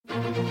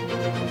Welcome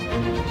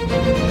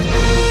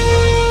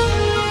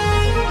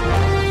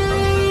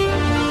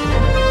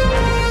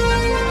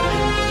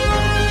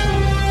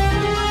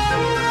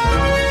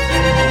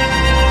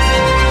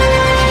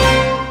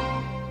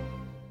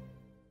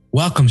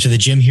to the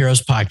Gym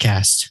Heroes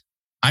Podcast.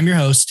 I'm your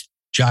host,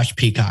 Josh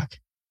Peacock.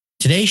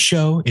 Today's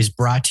show is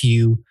brought to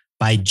you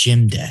by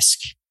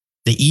Gymdesk,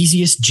 the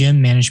easiest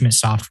gym management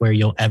software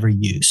you'll ever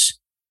use.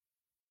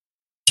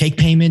 Take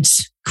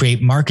payments,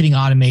 create marketing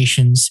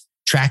automations,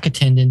 track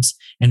attendance,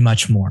 and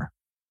much more.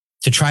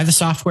 To try the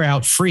software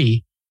out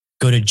free,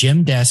 go to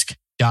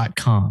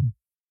gymdesk.com.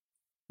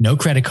 No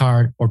credit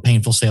card or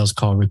painful sales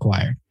call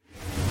required.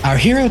 Our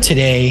hero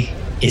today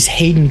is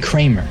Hayden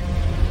Kramer,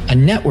 a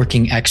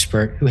networking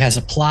expert who has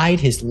applied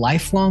his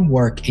lifelong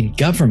work in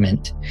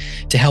government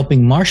to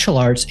helping martial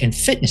arts and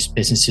fitness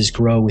businesses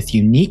grow with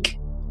unique,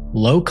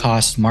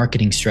 low-cost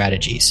marketing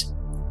strategies.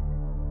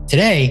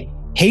 Today,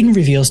 Hayden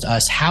reveals to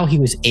us how he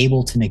was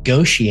able to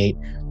negotiate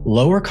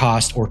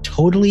lower-cost or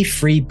totally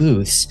free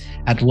booths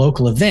at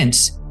local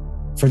events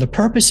for the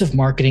purpose of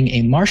marketing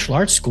a martial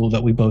arts school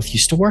that we both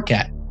used to work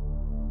at.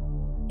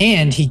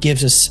 And he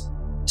gives us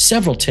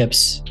several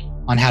tips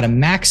on how to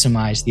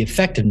maximize the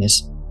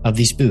effectiveness of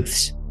these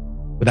booths.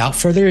 Without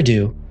further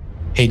ado,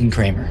 Hayden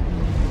Kramer.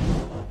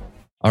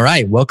 All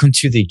right. Welcome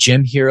to the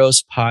Gym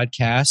Heroes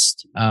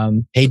Podcast.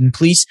 Hayden,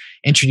 please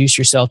introduce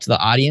yourself to the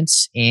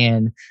audience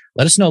and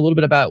let us know a little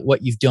bit about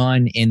what you've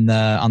done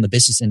on the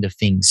business end of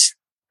things.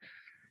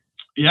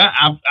 Yeah,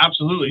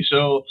 absolutely.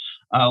 So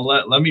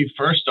let me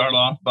first start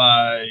off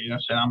by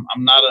saying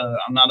I'm not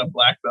a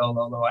black belt,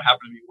 although I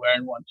happen to be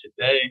wearing one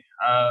today.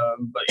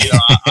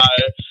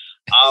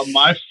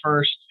 My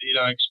first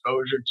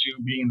exposure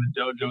to being in the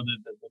dojo,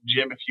 the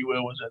gym, if you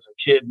will, was as a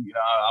kid.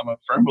 I'm a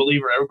firm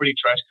believer everybody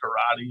tries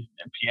karate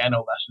and piano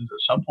lessons at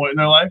some point in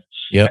their life,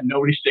 and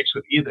nobody sticks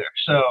with either.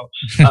 So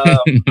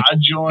I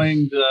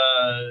joined.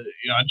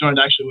 I joined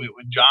actually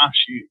with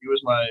Josh. He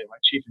was my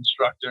chief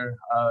instructor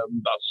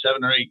about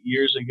 7 or 8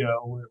 years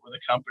ago with a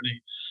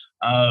company.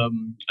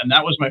 And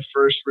that was my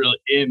first real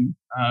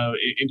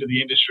into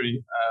the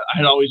industry. I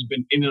had always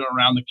been in and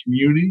around the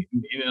community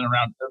and in and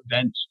around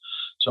events.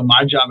 So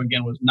my job,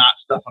 again, was not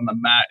stuff on the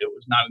mat. It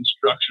was not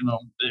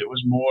instructional. It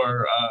was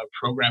more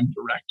program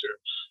director.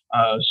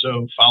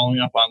 So following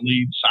up on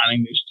leads,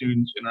 signing new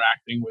students,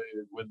 interacting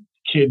with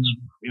kids,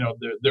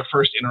 their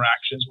first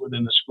interactions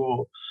within the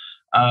school.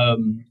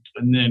 And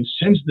then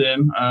since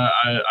then,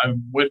 I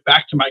went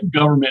back to my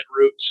government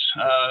roots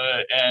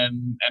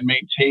and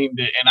maintained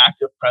an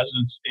active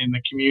presence in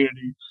the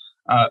community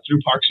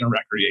through Parks and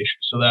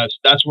Recreation. So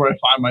that's where I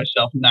find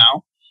myself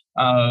now.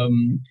 Glad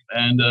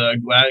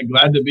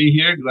to be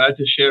here. Glad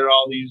to share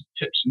all these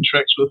tips and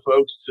tricks with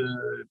folks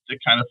to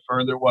kind of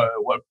further what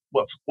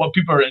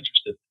people are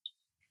interested in.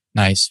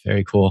 Nice,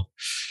 very cool.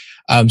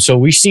 So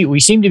we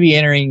seem to be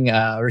entering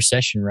a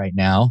recession right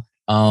now,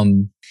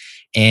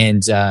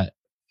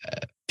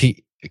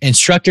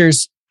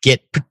 instructors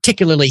get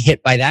particularly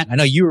hit by that. I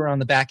know you were on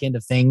the back end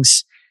of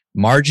things.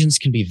 Margins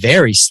can be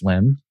very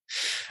slim.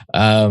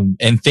 And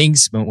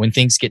when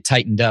things get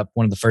tightened up,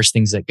 one of the first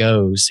things that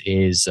goes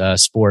is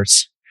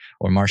sports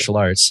or martial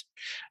arts.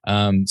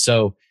 Do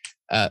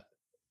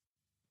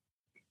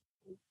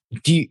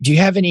you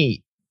have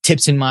any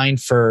tips in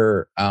mind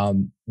for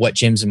what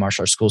gyms and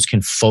martial arts schools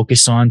can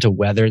focus on to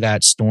weather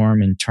that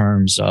storm in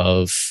terms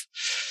of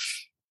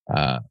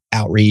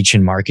outreach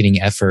and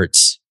marketing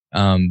efforts,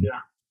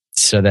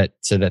 so that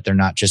they're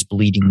not just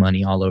bleeding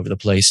money all over the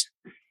place?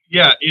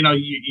 Yeah,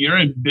 you're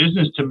in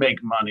business to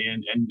make money,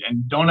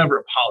 and don't ever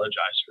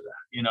apologize for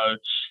that.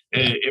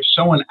 If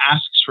someone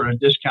asks for a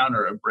discount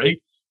or a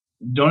break,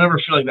 don't ever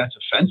feel like that's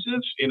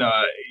offensive. You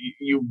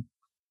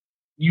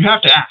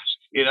have to ask.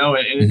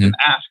 And it's an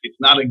ask. It's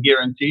not a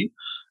guarantee.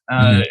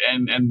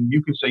 And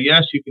you can say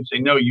yes, you can say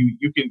no.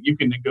 You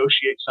can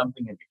negotiate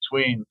something in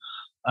between.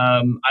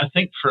 I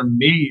think for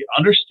me,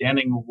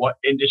 understanding what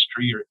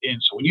industry you're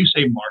in. So when you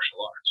say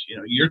martial arts,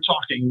 you're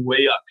talking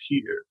way up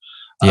here.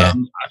 I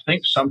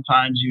think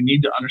sometimes you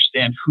need to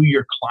understand who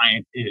your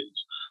client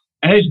is,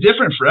 and it's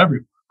different for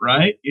everyone,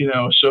 right?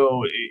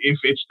 So if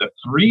it's the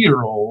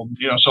 3-year-old,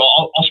 so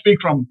I'll speak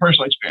from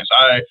personal experience.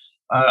 I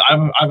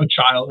have a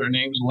child. Her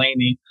name's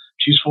Lainey.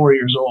 She's 4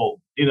 years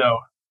old.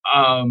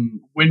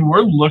 When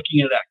we're looking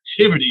at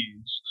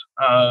activities,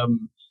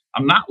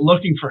 I'm not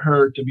looking for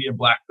her to be a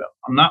black belt.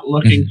 I'm not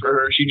looking for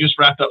her. She just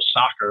wrapped up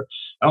soccer.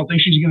 I don't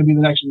think she's going to be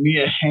the next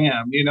Mia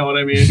Hamm. You know what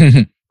I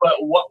mean? But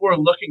what we're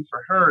looking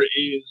for her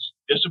is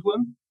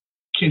discipline.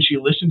 Can she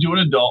listen to an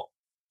adult?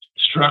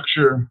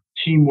 Structure,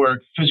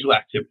 teamwork, physical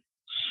activity.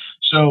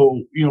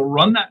 So,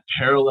 run that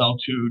parallel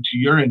to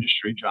your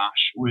industry,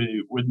 Josh,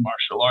 with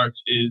martial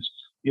arts is,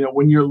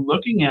 when you're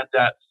looking at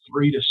that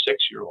 3 to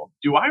 6-year-old,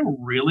 do I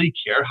really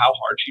care how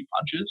hard she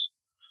punches?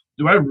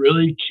 Do I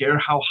really care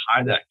how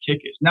high that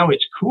kick is? Now,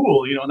 it's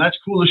cool, and that's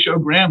cool to show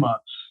grandma.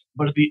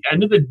 But at the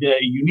end of the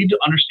day, you need to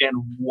understand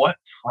what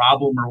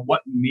problem or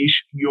what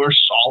niche you're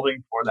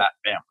solving for that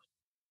family.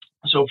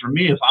 So for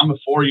me, if I'm a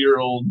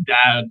 4-year-old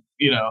dad,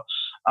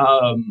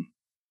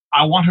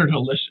 I want her to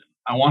listen.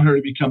 I want her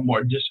to become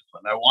more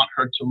disciplined. I want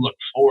her to look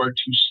forward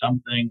to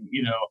something,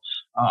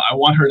 I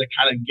want her to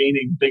kind of gain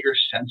a bigger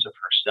sense of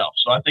herself.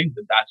 So I think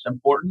that that's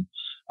important.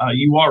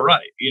 You are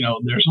right.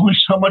 There's only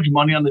so much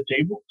money on the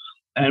table.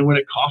 And when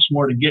it costs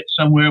more to get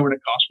somewhere, when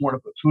it costs more to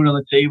put food on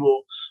the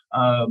table,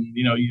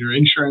 your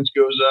insurance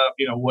goes up,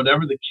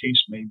 whatever the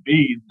case may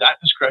be, that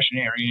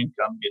discretionary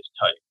income gets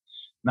tight.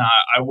 Now,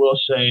 I will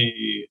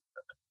say,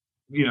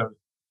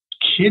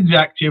 kids'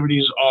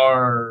 activities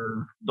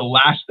are the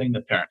last thing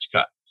that parents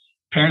cut.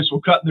 Parents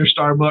will cut their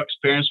Starbucks.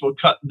 Parents will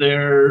cut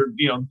their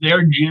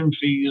gym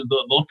fees.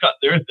 They'll cut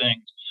their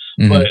things.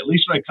 Mm-hmm. But at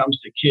least when it comes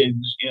to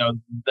kids,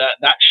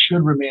 that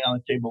should remain on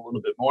the table a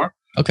little bit more.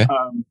 Okay.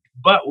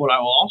 But what I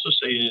will also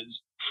say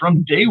is,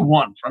 from day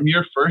one, from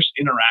your first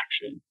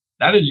interaction,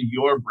 that is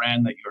your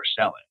brand that you're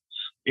selling.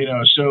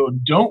 So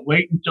don't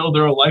wait until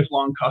they're a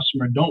lifelong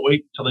customer. Don't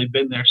wait until they've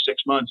been there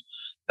 6 months.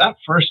 That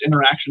first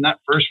interaction, that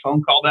first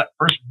phone call, that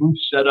first booth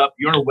setup,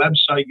 your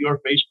website, your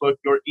Facebook,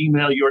 your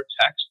email, your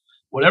text,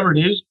 whatever it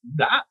is,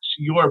 that's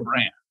your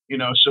brand.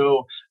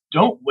 So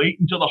don't wait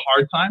until the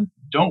hard time.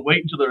 Don't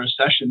wait until the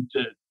recession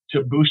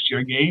to boost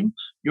your game.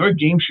 Your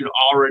game should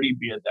already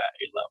be at that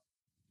A level.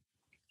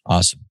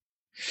 Awesome.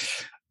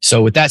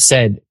 So with that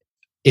said,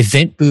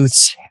 event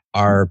booths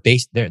are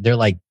based, they're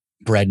like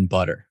bread and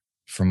butter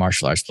for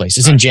martial arts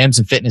places and gyms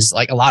and fitness,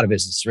 like a lot of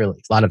business,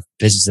 really. A lot of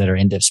businesses that are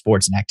into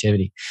sports and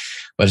activity,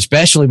 but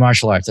especially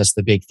martial arts. That's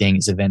the big thing,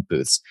 is event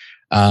booths.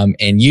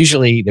 And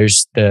usually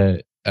there's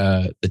the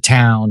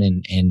town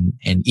and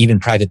even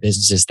private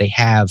businesses, they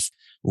have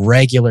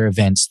regular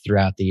events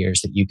throughout the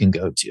years that you can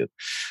go to.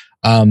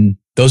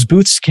 Those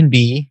booths can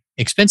be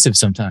expensive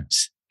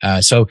sometimes.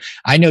 So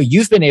I know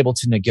you've been able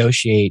to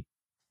negotiate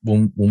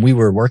when we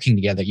were working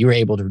together, you were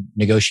able to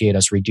negotiate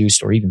us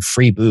reduced or even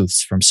free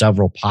booths from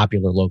several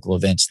popular local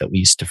events that we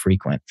used to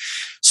frequent.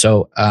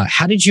 So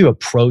how did you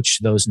approach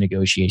those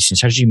negotiations?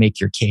 How did you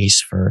make your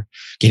case for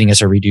getting us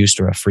a reduced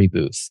or a free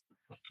booth?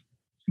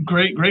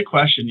 Great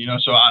question.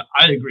 So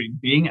I agree.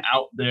 Being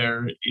out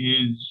there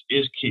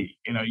is key.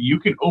 You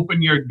can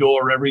open your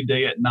door every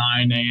day at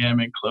 9 a.m.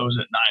 and close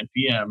at 9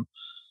 p.m.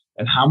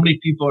 And how many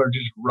people are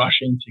just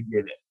rushing to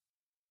get in?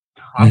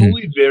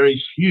 Probably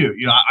very few.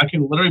 I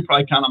can literally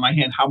probably count on my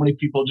hand how many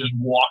people just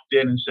walked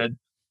in and said,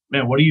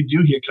 "Man, what do you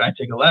do here? Can I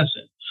take a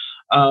lesson?"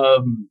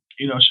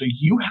 So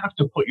you have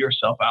to put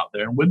yourself out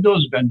there. And with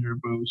those vendor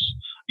booths,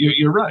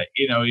 you're right.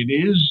 It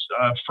is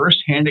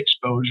firsthand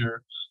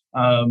exposure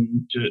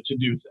to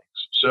do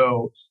things.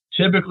 So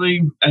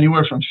typically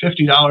anywhere from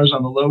 $50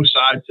 on the low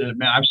side to,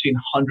 man, I've seen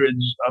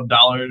hundreds of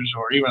dollars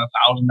or even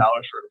 $1,000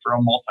 for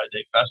a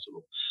multi-day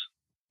festival.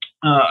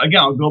 Again,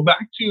 I'll go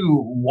back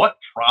to what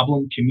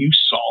problem can you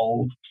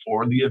solve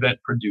for the event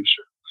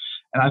producer?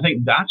 And I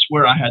think that's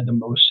where I had the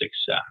most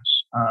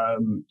success.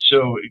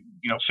 So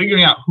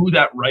figuring out who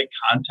that right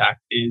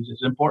contact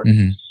is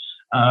important.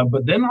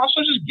 But then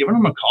also just giving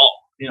them a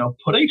call,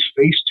 put a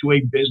face to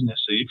a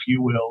business, if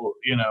you will,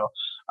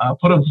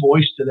 put a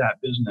voice to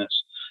that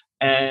business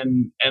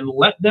and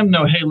let them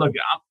know, hey, look,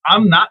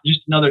 I'm not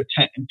just another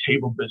tent and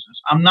table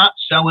business. I'm not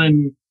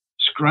selling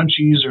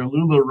scrunchies or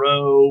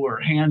LuLaRoe or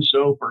hand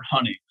soap or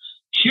honey.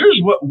 Here's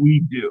what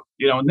we do,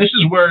 and this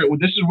is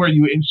where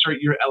you insert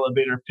your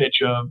elevator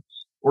pitch of,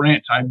 we're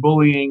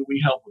anti-bullying,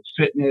 we help with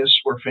fitness,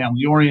 we're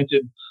family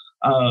oriented,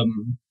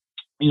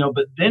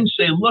 but then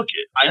say, look,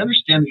 I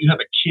understand that you have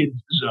a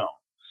kids zone.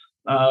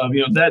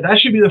 That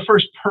should be the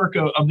first perk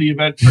of the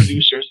event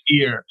producer's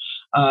ear,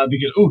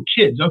 because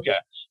kids, okay.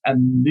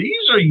 And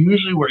these are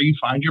usually where you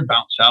find your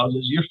bounce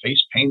houses, your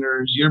face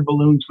painters, your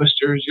balloon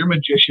twisters, your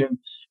magician,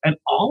 and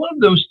all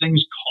of those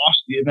things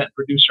cost the event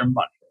producer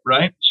money,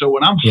 right? So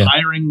when I'm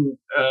hiring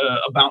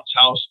a bounce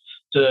house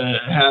to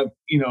have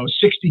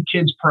 60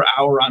 kids per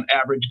hour on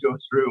average go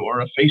through, or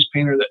a face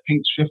painter that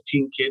paints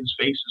 15 kids'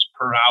 faces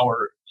per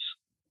hour,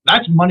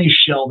 that's money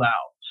shelled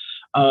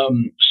out.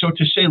 So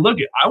to say, look,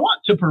 I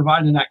want to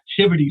provide an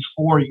activity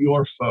for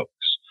your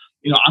folks.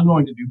 I'm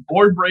going to do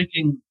board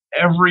breaking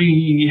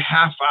every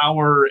half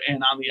hour,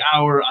 and on the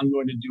hour, I'm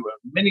going to do a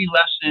mini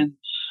lesson.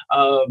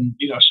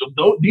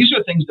 These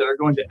are things that are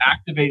going to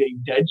activate a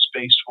dead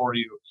space for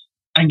you.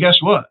 And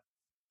guess what?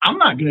 I'm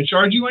not going to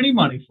charge you any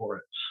money for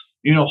it.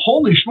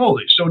 Holy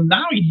schmoly. So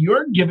now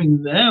you're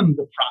giving them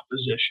the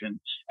proposition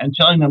and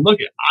telling them, look,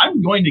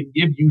 I'm going to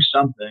give you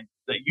something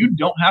that you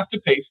don't have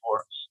to pay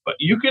for, but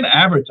you can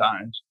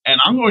advertise,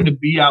 and I'm going to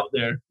be out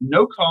there,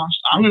 no cost.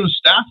 I'm going to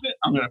staff it.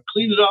 I'm going to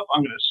clean it up.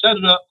 I'm going to set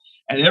it up,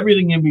 and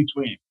everything in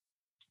between.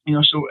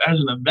 So as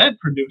an event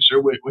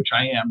producer, which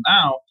I am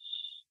now,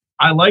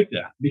 I like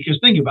that, because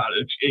think about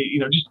it.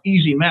 If, just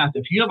easy math.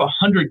 If you have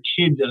 100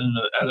 kids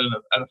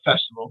at a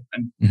festival,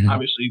 and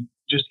obviously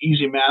just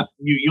easy math,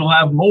 you'll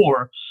have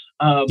more,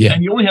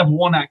 and you only have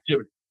one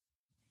activity.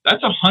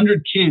 That's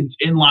 100 kids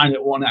in line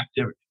at one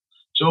activity.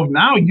 So if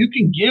now you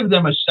can give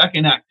them a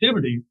second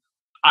activity,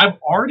 I've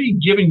already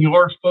given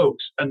your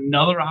folks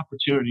another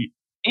opportunity,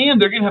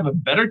 and they're going to have a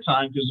better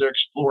time because they're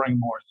exploring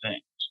more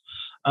things.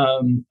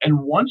 And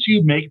once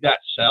you make that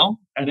sell,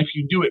 and if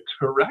you do it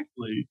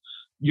correctly,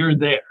 you're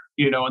there.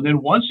 and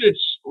then once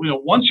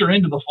you're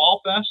into the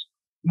Fall Fest,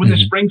 when the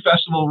Spring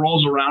Festival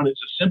rolls around, it's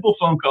a simple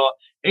phone call.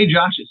 Hey,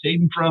 Josh, it's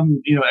Hayden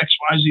from,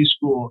 XYZ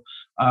school.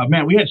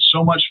 Man, we had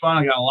so much fun.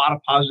 I got a lot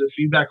of positive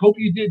feedback. Hope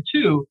you did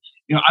too.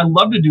 I'd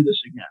love to do this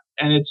again.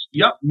 And it's,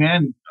 yep,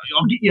 man,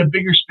 I'll get you a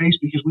bigger space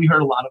because we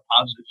heard a lot of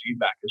positive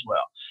feedback as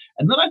well.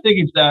 And then I think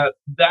it's that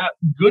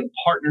good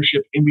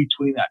partnership in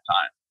between that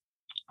time.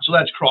 So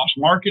that's cross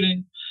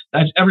marketing.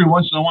 That's every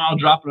once in a while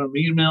dropping an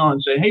email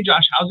and say, hey,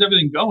 Josh, how's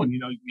everything going?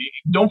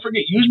 Don't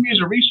forget, use me as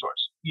a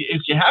resource.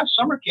 If you have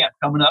summer camp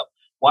coming up,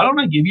 why don't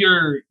I give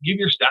your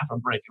staff a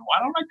break? And why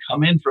don't I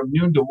come in from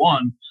noon to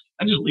 1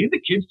 and just lead the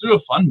kids through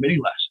a fun mini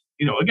lesson?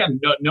 Again,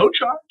 no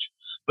charge,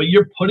 but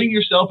you're putting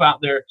yourself out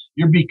there.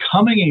 You're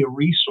becoming a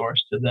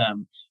resource to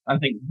them. I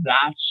think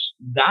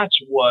that's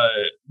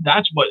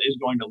what is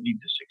going to lead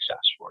to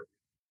success for you.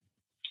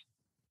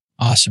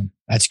 Awesome.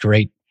 That's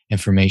great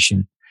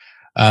information.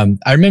 I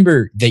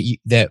remember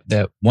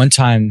that one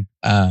time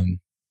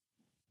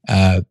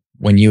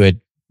when you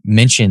had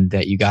mentioned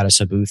that you got us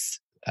a booth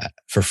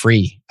for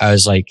free, I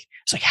was like,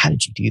 how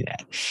did you do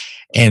that?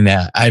 And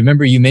I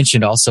remember you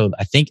mentioned also,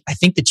 I think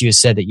that you had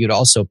said that you'd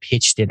also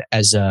pitched it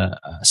as a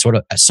sort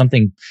of as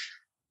something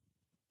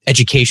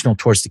educational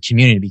towards the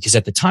community, because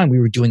at the time we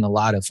were doing a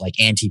lot of like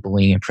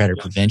anti-bullying and predator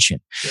prevention.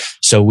 Yeah.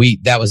 So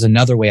that was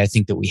another way I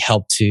think that we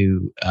helped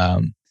to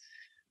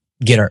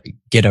get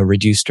a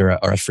reduced or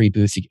a free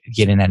booth to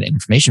get in that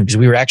information, because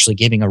we were actually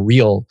giving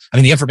the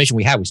information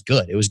we had was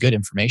good. It was good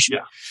information.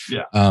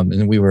 Yeah.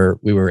 And we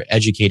were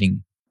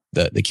educating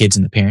the kids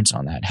and the parents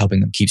on that,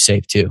 helping them keep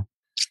safe too.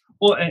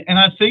 Well, and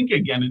I think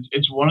again,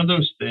 it's one of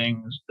those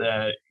things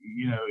that,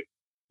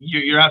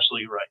 you're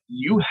absolutely right.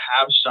 You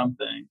have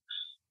something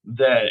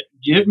that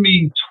give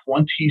me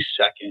 20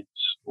 seconds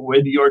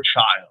with your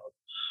child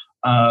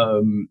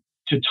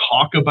to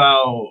talk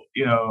about,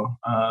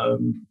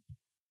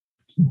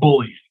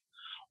 bullying,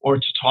 or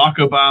to talk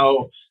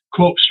about,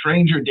 quote,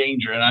 stranger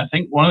danger. And I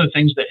think one of the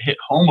things that hit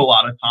home a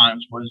lot of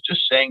times was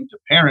just saying to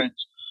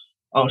parents,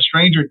 oh,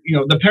 stranger,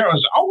 the parent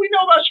was, oh, we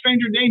know about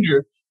stranger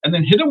danger, and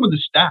then hit them with the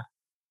stat.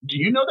 Do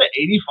you know that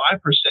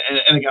 85%,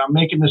 and again, I'm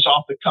making this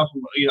off the cuff,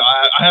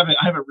 I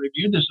haven't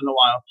reviewed this in a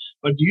while,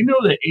 but do you know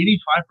that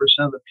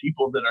 85% of the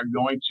people that are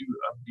going to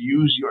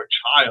abuse your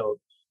child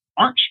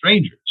aren't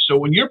strangers? So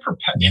when you're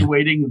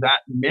perpetuating that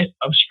myth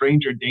of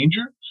stranger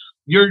danger,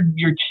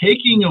 you're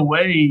taking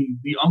away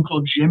the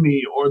Uncle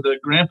Jimmy or the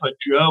Grandpa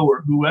Joe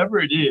or whoever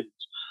it is,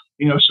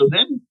 so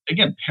then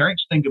again,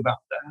 parents think about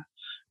that.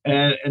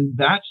 And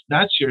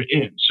that's your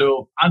in.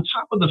 So on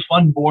top of the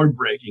fun board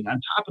breaking, on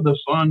top of the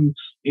fun,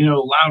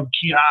 loud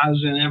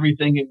kiosks and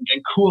everything,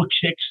 and cool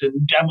kicks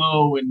and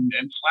demo and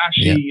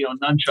flashy,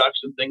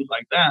 nunchucks and things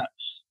like that,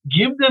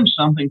 give them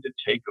something to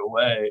take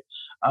away.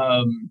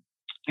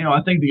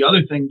 I think the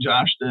other thing,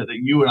 Josh, that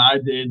you and I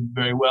did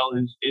very well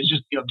is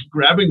just,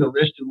 grabbing the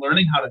wrist and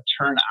learning how to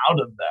turn out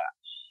of that.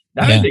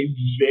 That is a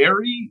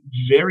very,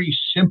 very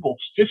simple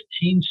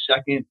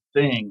 15-second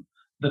thing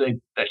that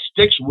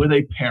sticks with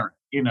a parent.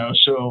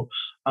 So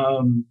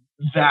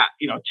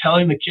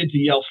telling the kid to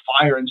yell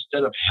fire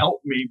instead of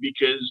help me,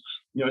 because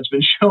it's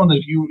been shown that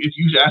if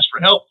you ask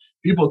for help,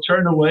 people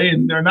turn away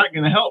and they're not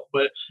going to help.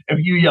 But if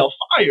you yell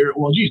fire,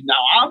 well, geez,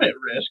 now I'm at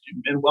risk,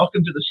 and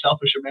welcome to the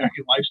selfish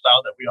American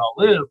lifestyle that we all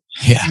live.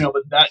 Yeah.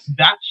 But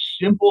that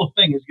simple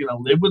thing is going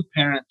to live with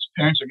parents.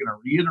 Parents are going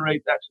to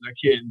reiterate that to their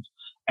kids,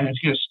 and it's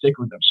going to stick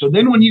with them. So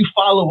then when you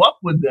follow up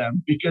with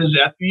them, because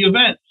at the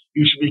event,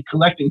 you should be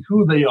collecting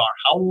who they are,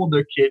 how old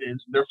their kid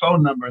is, their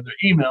phone number, their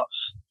email,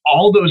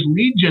 all those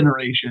lead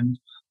generations.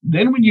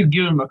 Then when you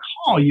give them a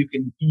call, you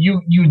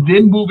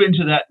then move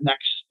into that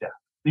next step.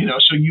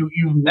 So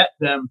you've met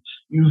them,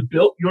 you've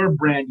built your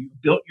brand,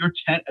 you've built your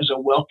tent as a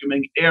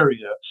welcoming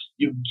area,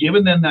 you've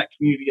given them that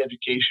community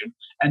education,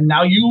 and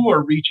now you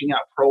are reaching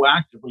out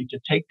proactively to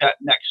take that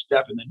next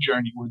step in the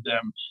journey with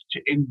them,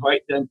 to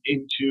invite them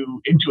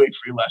into a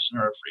free lesson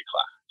or a free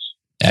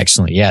class.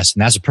 Excellent. Yes.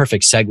 And that's a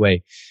perfect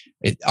segue.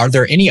 Are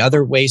there any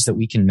other ways that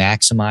we can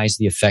maximize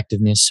the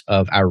effectiveness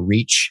of our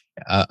reach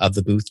of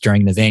the booth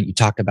during an event? You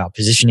talked about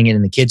positioning it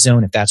in the kids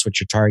zone, if that's what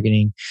you're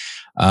targeting.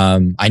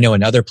 I know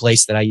another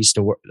place that I used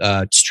to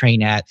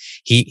train at,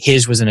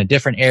 his was in a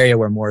different area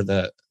where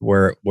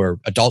where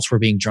adults were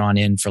being drawn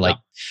in for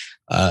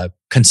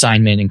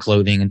consignment and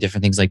clothing and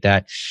different things like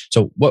that.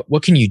 So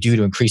what can you do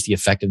to increase the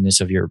effectiveness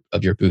of your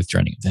booth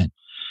during an event?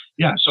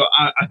 Yeah, so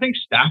I think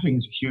staffing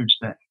is a huge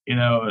thing.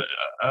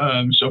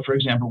 So for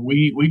example,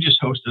 we just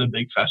hosted a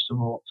big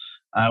festival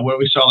where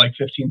we saw like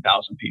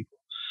 15,000 people.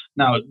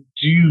 Now,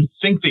 do you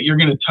think that you're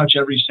going to touch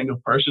every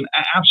single person?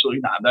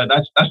 Absolutely not.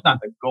 That's not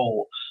the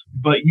goal.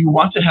 But you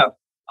want to have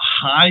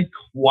high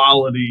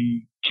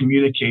quality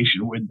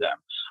communication with them.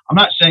 I'm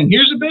not saying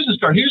here's a business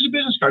card, here's a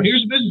business card,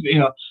 here's a business.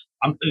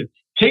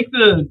 Take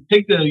the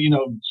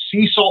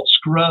sea salt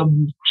scrub,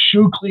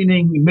 shoe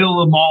cleaning,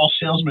 middle of the mall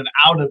salesman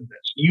out of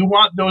this. You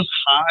want those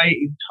high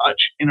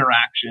touch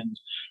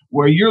interactions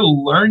where you're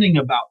learning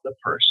about the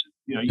person.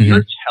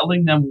 You're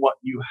telling them what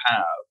you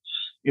have.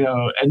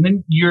 And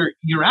then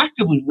you're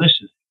actively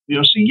listening.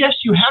 So yes,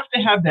 you have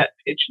to have that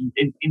pitch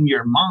in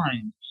your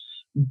mind,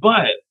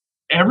 but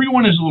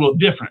everyone is a little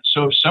different.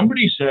 So if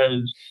somebody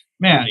says,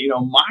 man,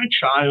 my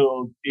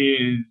child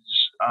is,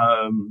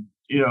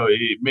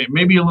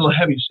 maybe a little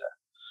heavy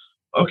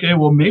set. Okay,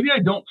 well, maybe I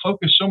don't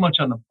focus so much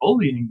on the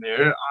bullying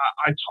there.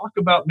 I talk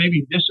about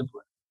maybe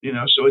discipline,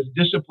 so it's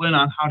discipline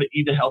on how to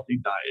eat a healthy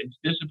diet. It's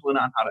discipline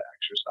on how to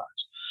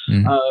exercise.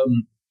 Mm-hmm.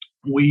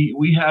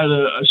 We had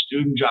a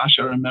student, Josh,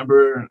 I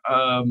remember,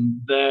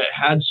 that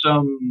had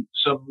some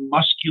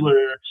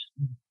muscular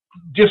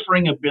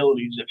differing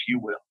abilities, if you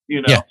will,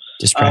 Yeah,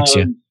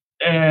 dyspraxia.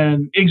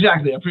 And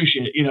exactly, I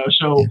appreciate it,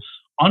 so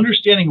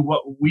understanding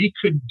what we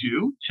could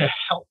do to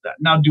help that.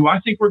 Now, do I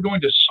think we're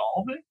going to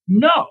solve it?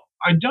 No,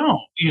 I don't,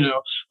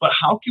 but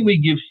how can we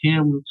give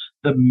him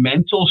the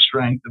mental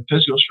strength, the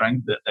physical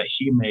strength that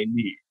he may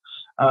need?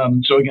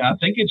 So again, I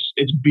think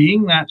it's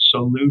being that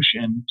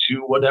solution to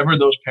whatever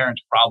those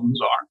parents'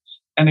 problems are.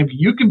 And if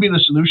you can be the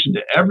solution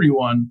to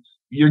everyone,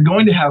 you're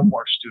going to have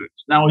more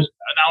students. Now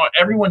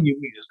everyone you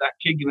meet, is that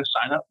kid going to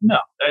sign up? No,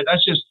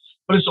 that's just,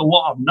 but it's a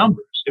law of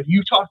numbers. If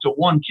you talk to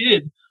one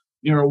kid,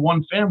 or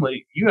one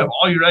family, you have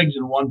all your eggs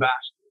in one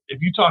basket.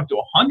 If you talk to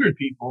 100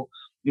 people,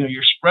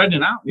 you're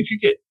spreading out. If you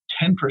get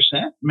 10%,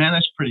 man,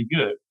 that's pretty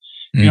good.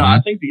 Mm-hmm. I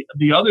think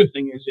the other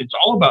thing is it's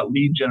all about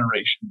lead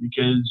generation,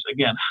 because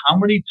again, how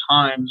many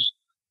times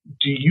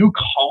do you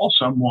call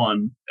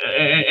someone,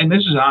 and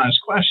this is an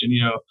honest question,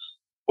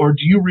 or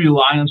do you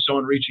rely on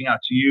someone reaching out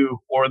to you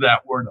or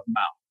that word of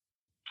mouth?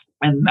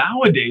 And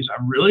nowadays,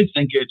 I really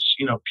think it's,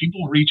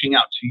 people reaching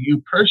out to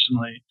you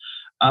personally,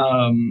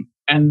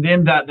 and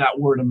then that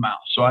word of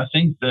mouth. So I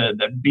think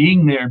that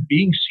being there,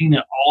 being seen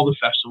at all the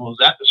festivals,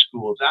 at the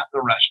schools, at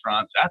the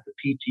restaurants, at the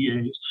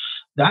PTAs,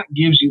 that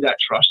gives you that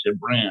trusted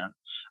brand.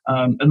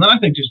 And then I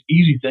think just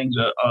easy things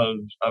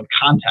of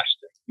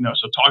contesting,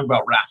 so talk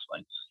about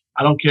raffling.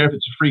 I don't care if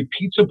it's a free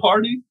pizza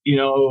party,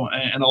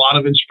 and a lot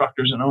of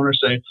instructors and owners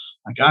say,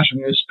 my gosh, I'm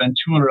going to spend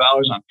 $200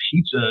 on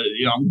pizza.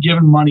 I'm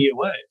giving money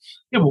away.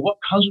 Yeah, but what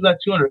comes with that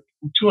 $200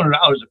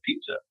 of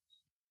pizza?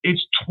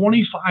 It's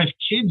 25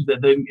 kids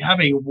that they have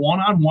a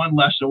one-on-one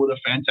lesson with a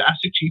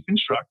fantastic chief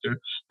instructor,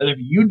 that if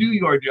you do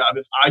your job,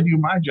 if I do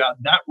my job,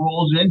 that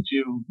rolls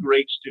into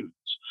great students.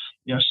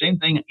 Same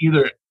thing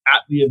either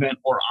at the event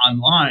or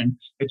online.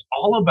 It's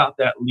all about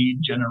that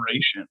lead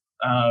generation,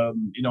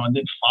 and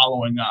then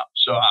following up.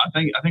 So I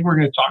think we're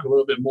going to talk a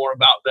little bit more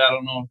about that. I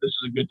don't know if this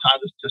is a good time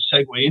to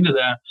segue into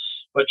that,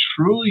 but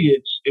truly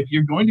it's, if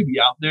you're going to be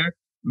out there,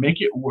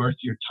 make it worth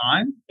your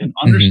time and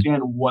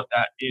understand what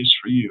that is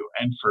for you.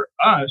 And for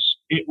us,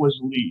 it was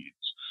leads.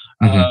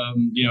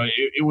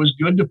 It was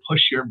good to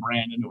push your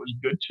brand, and it was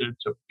good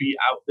to be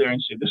out there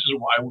and say, this is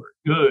why we're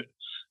good.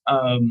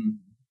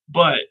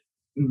 But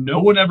no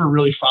one ever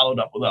really followed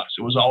up with us.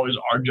 It was always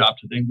our job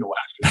to then go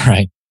after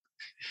them.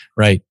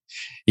 Right.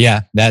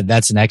 Yeah,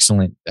 that's an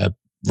excellent,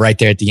 right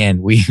there at the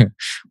end.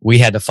 We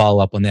had to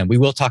follow up on them. We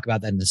will talk about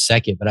that in a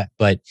second,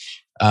 but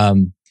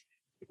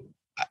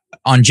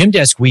on Gym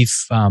Desk, we've,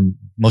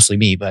 mostly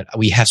me, but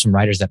we have some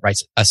writers that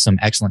write us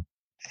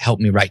help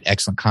me write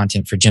excellent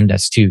content for Gym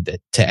Desk too,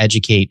 to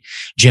educate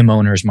gym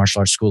owners,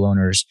 martial arts school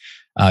owners,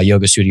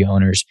 yoga studio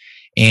owners.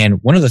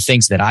 And one of the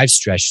things that I've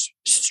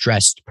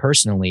stressed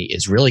personally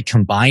is really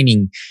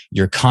combining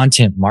your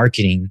content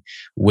marketing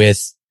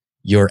with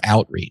your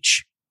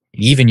outreach,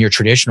 even your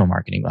traditional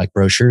marketing, like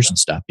brochures and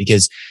stuff,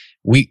 because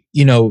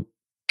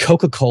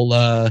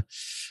Coca-Cola,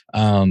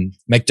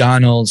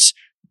 McDonald's,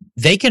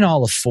 they can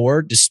all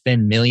afford to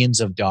spend millions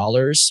of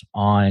dollars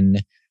on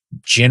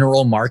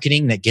general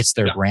marketing that gets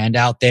their brand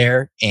out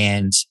there,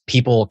 and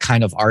people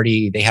kind of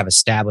they have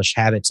established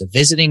habits of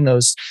visiting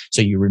those.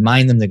 So you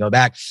remind them to go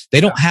back.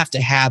 They don't have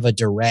to have a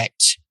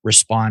direct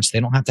response.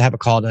 They don't have to have a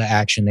call to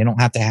action. They don't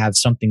have to have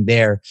something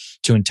there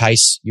to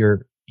entice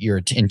your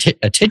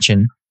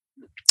attention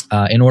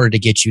in order to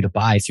get you to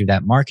buy through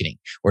that marketing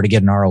or to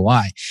get an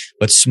ROI.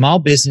 But small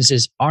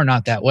businesses are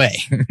not that way.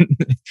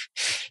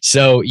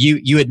 So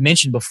you had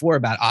mentioned before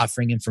about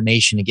offering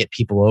information to get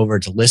people over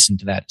to listen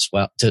to that as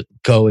well, to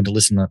go and to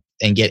listen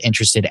and get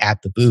interested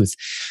at the booth.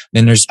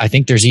 Then I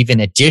think there's even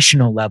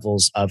additional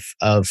levels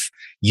of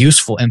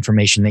useful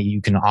information that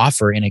you can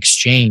offer in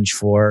exchange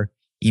for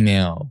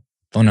email,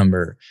 phone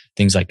number,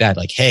 things like that.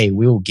 Like, hey,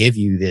 we will give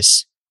you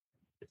this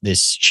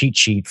cheat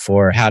sheet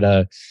for how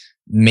to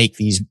make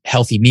these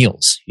healthy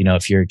meals,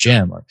 if you're a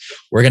gym, or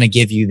we're going to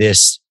give you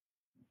this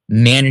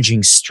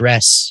managing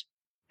stress,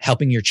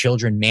 helping your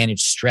children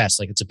manage stress.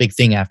 Like, it's a big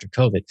thing after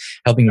COVID,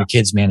 helping your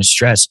kids manage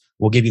stress.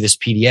 We'll give you this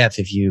PDF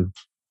if you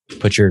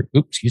put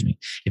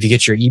if you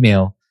get your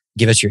email,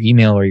 give us your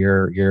email or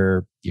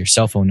your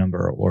cell phone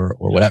number or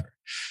whatever.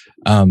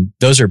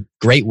 Those are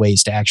great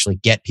ways to actually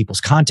get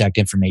people's contact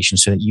information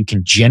so that you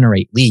can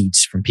generate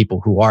leads from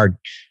people who are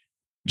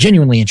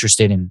genuinely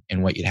interested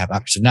in what you'd have.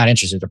 So not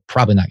interested, they're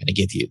probably not going to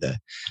give you the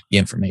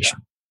information.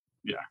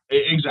 Yeah,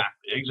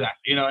 exactly.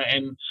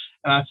 And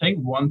I think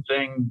one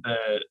thing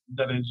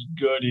that is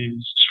good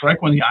is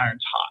strike when the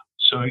iron's hot.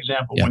 So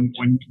example,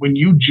 when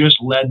you just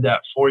led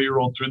that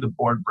 4-year-old through the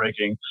board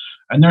breaking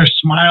and their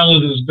smile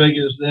is as big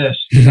as this,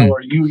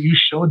 or you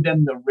showed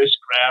them the wrist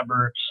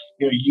grabber,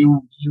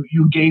 you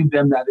gave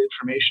them that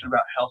information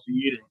about healthy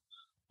eating.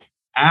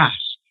 Ask,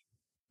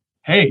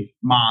 hey,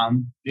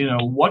 mom,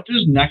 what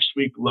does next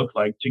week look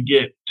like to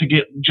get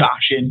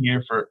Josh in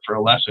here for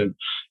a lesson?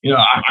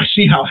 I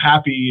see how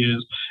happy he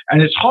is.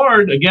 And it's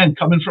hard, again,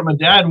 coming from a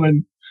dad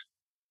when,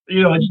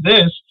 it's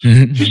this,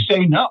 to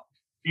say no,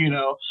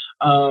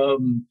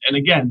 and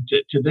again,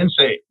 to then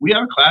say, we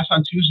have a class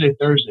on Tuesday,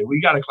 Thursday,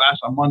 we got a class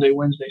on Monday,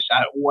 Wednesday,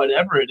 Saturday,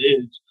 whatever it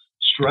is,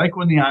 strike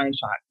when the iron's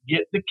hot,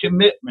 get the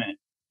commitment,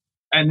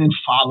 and then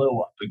follow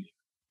up again.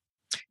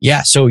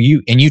 Yeah. So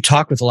you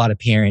talk with a lot of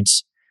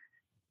parents.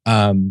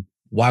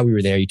 While we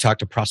were there, you talked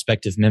to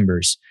prospective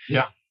members.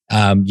 Yeah.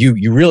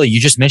 You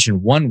just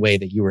mentioned one way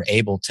that you were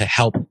able to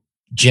help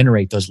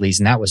generate those leads,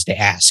 and that was to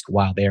ask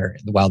while they're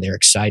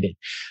excited.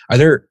 Are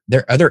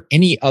there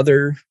any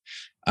other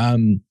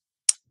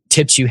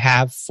tips you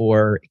have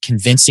for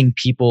convincing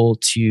people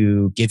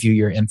to give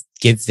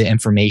the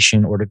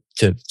information or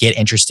to get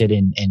interested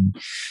in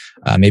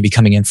maybe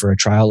coming in for a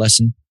trial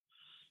lesson?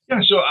 Yeah.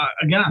 So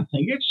again, I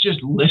think it's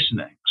just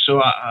listening.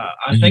 So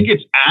I think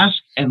it's ask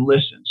and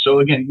listen. So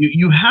again,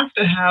 you have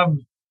to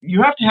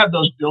have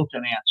those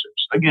built-in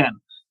answers. Again,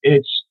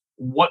 it's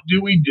what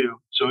do we do?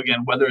 So again,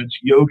 whether it's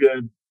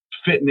yoga,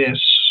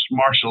 fitness,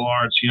 martial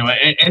arts,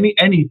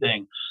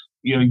 anything,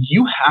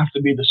 you have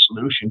to be the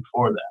solution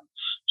for them.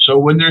 So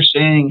when they're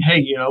saying, hey,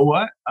 you know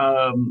what?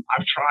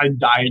 I've tried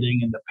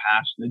dieting in the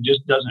past and it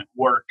just doesn't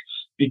work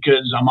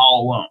because I'm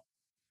all alone.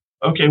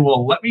 Okay,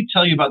 well, let me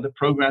tell you about the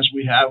programs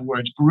we have where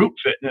it's group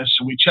fitness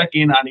and we check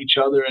in on each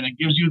other and it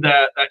gives you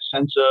that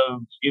sense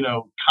of,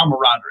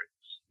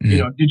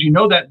 camaraderie. Did you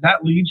know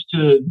that leads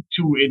to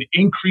an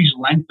increased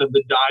length of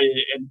the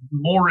diet and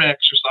more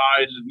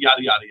exercise and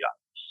yada, yada, yada.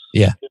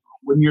 Yeah.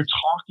 When you're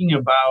talking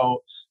about,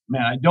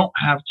 man, I don't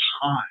have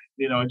time,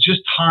 it's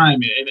just time.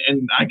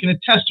 And I can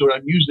attest to it.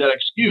 I've used that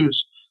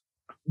excuse.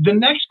 The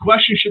next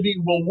question should be,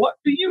 well, what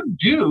do you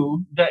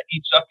do that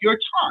eats up your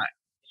time?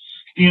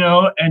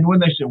 And when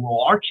they say,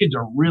 well, our kids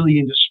are really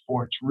into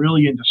sports,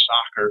 really into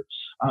soccer,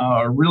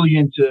 really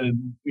into,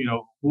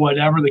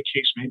 whatever the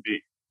case may be.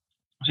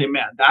 I say,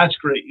 man, that's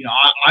great.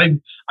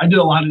 I did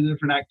a lot of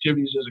different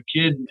activities as a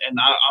kid, and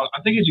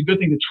I think it's a good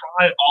thing to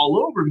try it all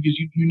over because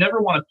you never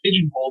want to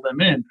pigeonhole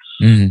them in.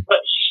 Mm-hmm. But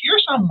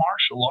here's how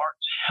martial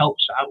arts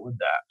helps out with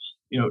that.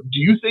 Do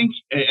you think,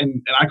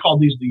 and I call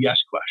these the yes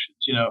questions,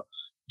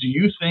 do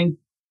you think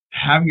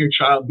having your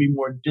child be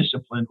more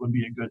disciplined would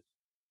be a good thing?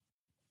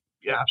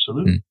 Yeah,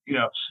 absolutely.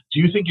 Do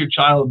you think your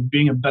child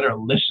being a better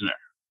listener?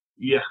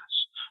 Yes.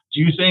 Do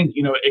you think,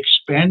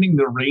 expanding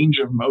the range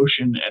of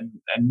motion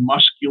and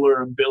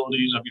muscular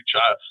abilities of your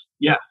child?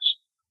 Yes.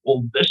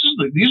 Well,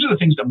 these are the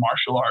things that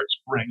martial arts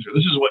brings, or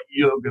this is what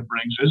yoga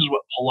brings. This is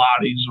what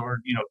Pilates, or,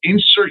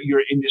 insert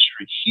your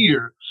industry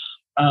here.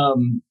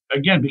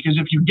 Again, because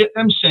if you get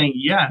them saying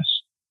yes,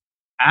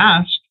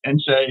 ask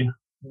and say,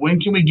 when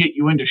can we get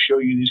you in to show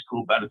you these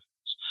cool benefits?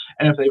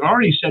 And if they've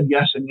already said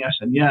yes and yes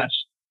and yes,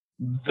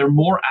 they're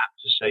more apt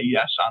to say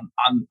yes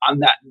on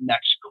that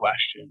next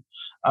question.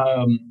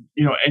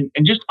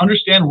 And just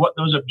understand what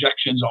those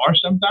objections are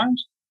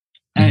sometimes.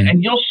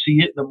 And you'll see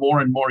it the more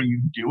and more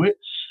you do it,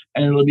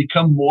 and it'll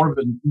become more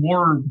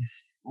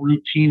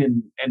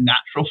routine and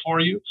natural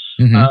for you.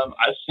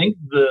 I think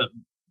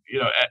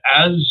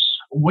as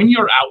when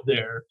you're out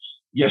there,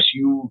 yes,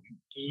 you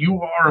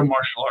are a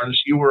martial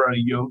artist, you are a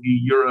yogi,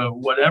 you're a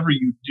whatever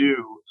you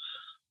do,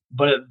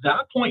 but at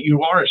that point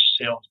you are a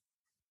salesman.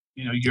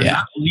 You're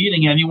not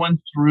leading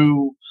anyone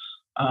through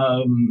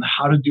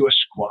how to do a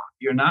squat.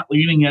 You're not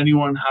leading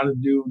anyone how to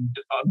do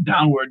a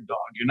downward dog.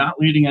 You're not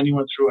leading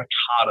anyone through a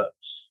kata.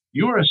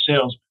 You are a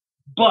salesman,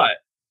 but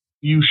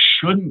you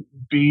shouldn't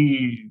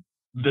be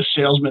the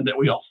salesman that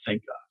we all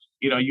think of.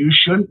 You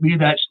shouldn't be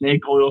that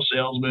snake oil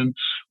salesman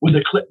with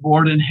a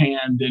clipboard in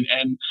hand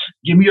and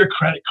give me your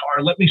credit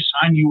card. Let me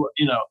sign you.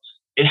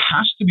 It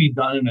has to be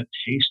done in a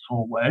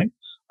tasteful way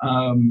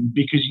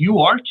because you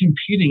are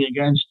competing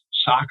against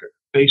soccer,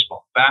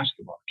 baseball,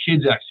 basketball,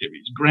 kids'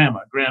 activities, grandma,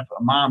 grandpa,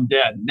 mom,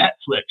 dad,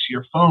 Netflix,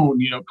 your phone,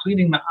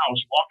 cleaning the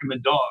house, walking the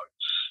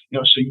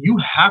dog. So you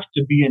have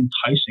to be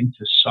enticing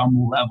to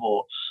some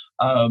level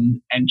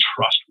and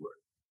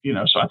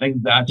trustworthy. So I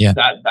think that's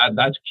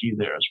key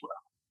there as well.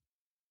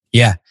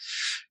 Yeah.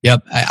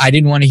 Yep. I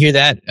didn't want to hear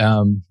that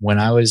when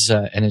I was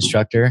an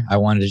instructor. I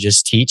wanted to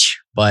just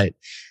teach, but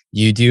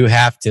you do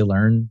have to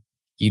learn.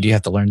 You do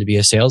have to learn to be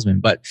a salesman.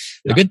 But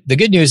the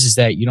good news is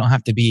that you don't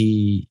have to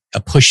be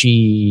a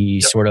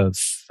pushy sort of,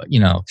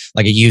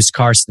 like a used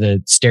car,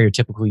 the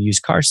stereotypical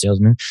used car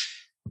salesman.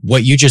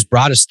 What you just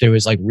brought us through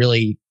is like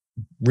really,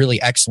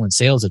 really excellent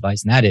sales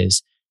advice. And that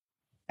is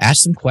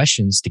ask some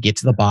questions to get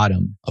to the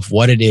bottom of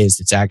what it is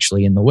that's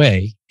actually in the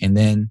way. And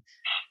then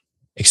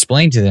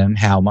explain to them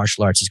how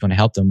martial arts is going to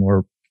help them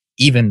or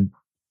even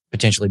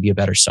potentially be a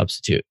better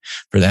substitute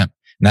for them.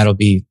 And that'll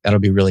be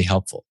really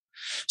helpful.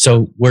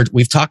 So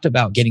we've talked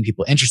about getting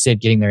people interested,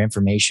 getting their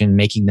information,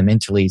 making them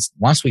into leads.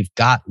 Once we've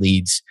got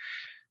leads,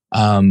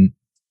 what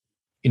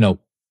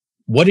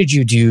did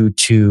you do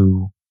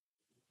to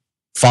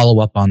follow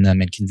up on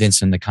them and convince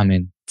them to come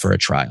in for a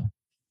trial?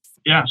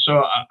 Yeah.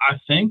 So I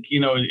think,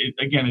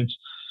 it's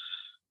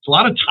a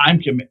lot of time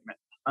commitment.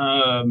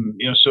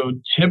 So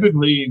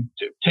typically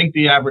take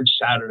the average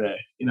Saturday,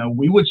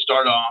 we would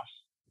start off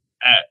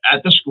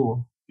at the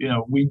school,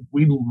 we'd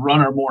run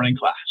our morning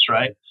class,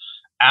 right?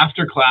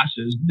 After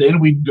classes, then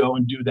we'd go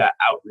and do that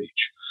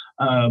outreach.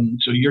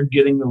 So you're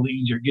getting the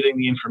leads, you're getting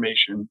the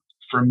information.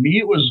 For me,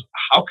 it was,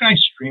 how can I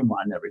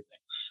streamline everything?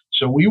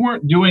 So we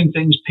weren't doing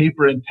things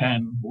paper and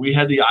pen. We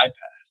had the iPad,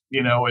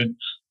 and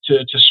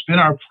to spin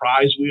our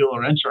prize wheel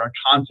or enter our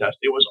contest,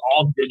 it was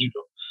all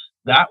digital.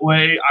 That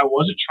way, I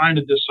wasn't trying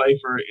to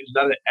decipher, is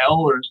that an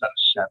L or is that a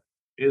 7?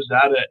 Is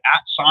that an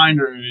at sign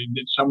or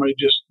did somebody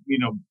just,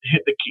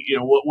 hit the key,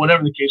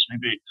 whatever the case may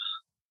be.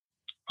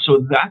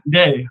 So that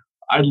day,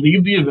 I'd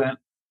leave the event.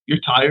 You're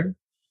tired,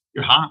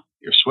 you're hot,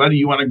 you're sweaty,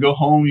 you want to go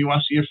home, you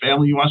want to see your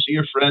family, you want to see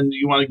your friends,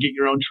 you want to get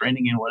your own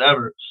training in,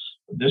 whatever.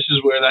 But this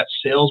is where that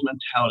sales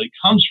mentality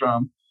comes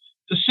from.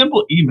 It's a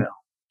simple email.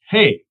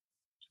 Hey,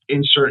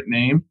 insert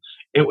name.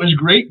 It was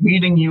great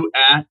meeting you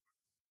at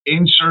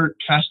insert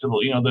festival,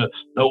 the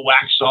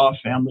Waxhaw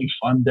Family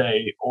Fun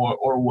Day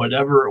or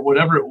whatever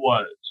it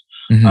was.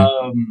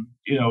 Mm-hmm.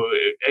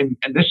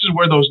 And this is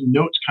where those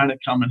notes kind of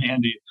come in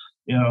handy.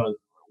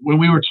 When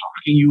we were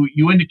talking,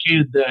 you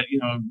indicated that,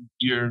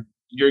 your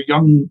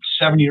young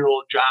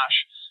 7-year-old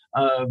Josh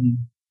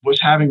was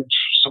having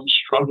some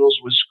struggles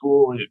with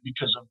school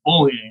because of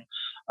bullying.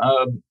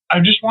 I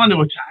just wanted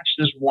to attach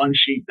this one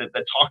sheet that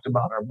talked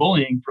about our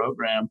bullying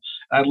program.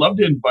 And I'd love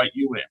to invite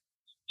you in.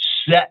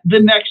 Set the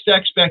next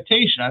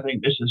expectation. I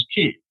think this is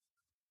key.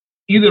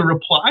 Either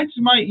reply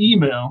to my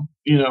email,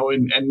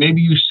 and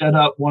maybe you set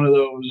up one of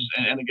those,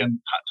 and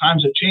again,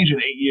 times have changed in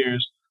 8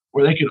 years,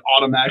 where they can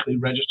automatically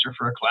register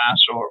for a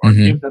class or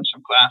mm-hmm. give them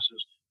some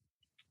classes.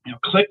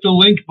 Click the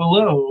link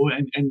below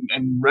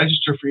and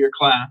register for your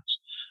class.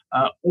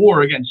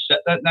 Or again, set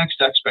that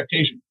next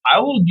expectation. I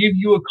will give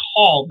you a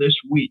call this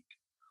week.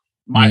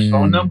 My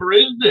phone number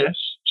is this.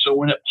 So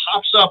when it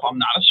pops up, I'm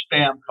not a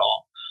spam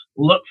call.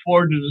 Look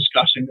forward to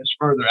discussing this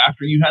further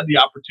after you had the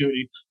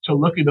opportunity to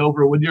look it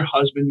over with your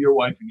husband, your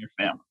wife, and your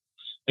family.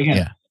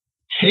 Again,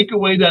 take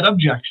away that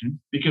objection,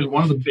 because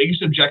one of the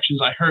biggest objections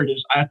I heard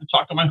is, I have to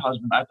talk to my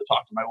husband, I have to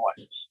talk to my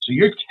wife. So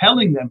you're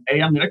telling them,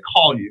 A, I'm going to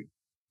call you.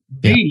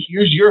 B,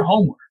 here's your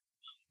homework.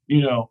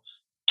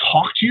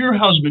 Talk to your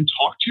husband,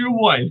 talk to your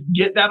wife,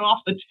 get that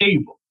off the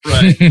table,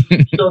 right?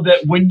 So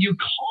that when you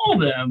call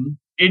them,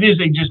 it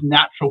is a just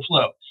natural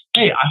flow.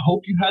 Hey, I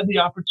hope you had the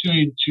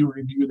opportunity to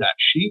review that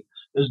sheet.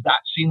 Does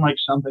that seem like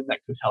something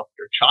that could help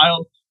your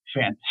child?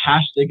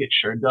 Fantastic. It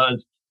sure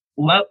does.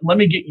 Let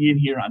me get you in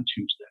here on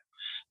Tuesday.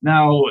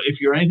 Now,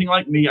 if you're anything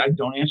like me, I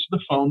don't answer the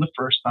phone the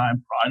first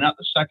time, probably not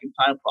the second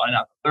time, probably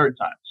not the third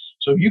time.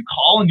 So if you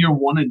call and you're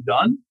one and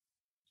done,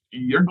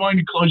 you're going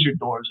to close your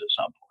doors at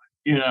some point.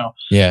 Now,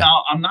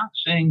 I'm not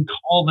saying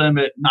call them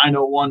at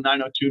 9:01,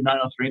 9:02,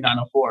 9:03,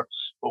 9:04.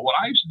 But what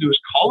I used to do is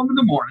call them in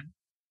the morning,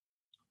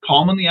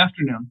 call them in the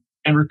afternoon,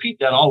 and repeat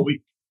that all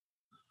week.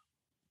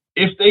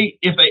 If they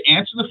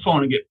answer the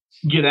phone and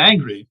get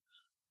angry,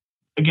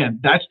 again,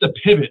 that's the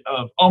pivot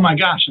of, oh my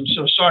gosh, I'm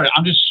so sorry.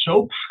 I'm just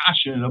so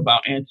passionate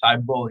about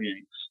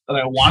anti-bullying that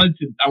I wanted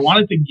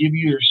to give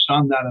you your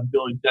son that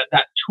ability,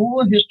 that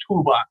tool in his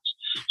toolbox,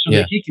 so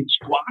that he can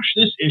squash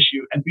this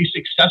issue and be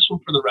successful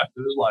for the rest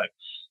of his life.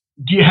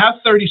 Do you have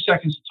 30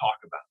 seconds to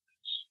talk about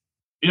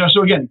this?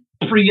 So again,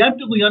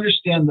 preemptively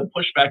understand the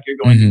pushback you're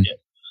going to get.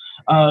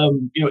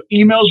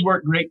 Emails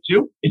work great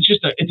too. It's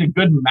a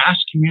good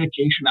mass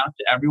communication out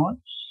to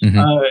everyone.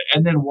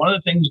 And then one of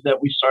the things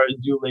that we started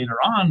to do later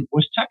on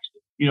was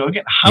texting.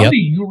 Again, how do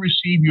you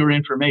receive your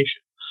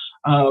information?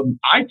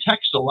 I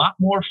text a lot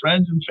more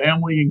friends and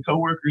family and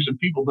coworkers and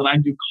people than I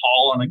do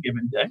call on a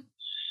given day.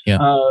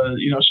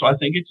 So I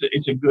think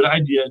it's a good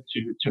idea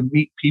to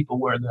meet people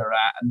where they're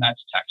at, and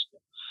that's texting.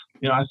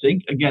 I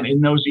think, again,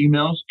 in those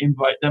emails,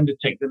 invite them to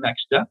take the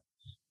next step.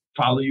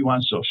 Follow you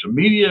on social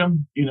media,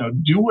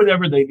 do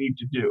whatever they need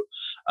to do.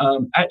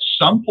 At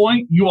some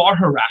point, you are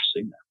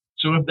harassing them.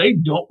 So if they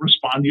don't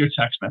respond to your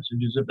text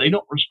messages, if they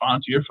don't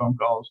respond to your phone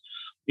calls,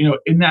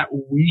 in that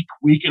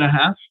week and a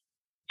half,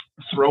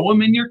 throw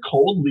them in your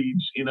cold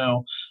leads,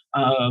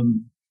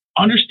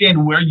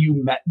 understand where you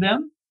met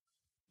them,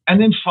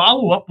 and then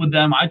follow up with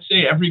them, I'd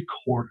say every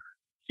quarter,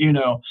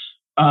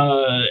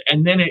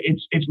 and then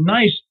it's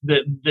nice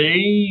that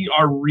they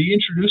are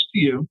reintroduced to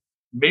you.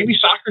 Maybe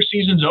soccer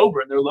season's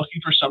over and they're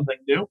looking for something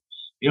new.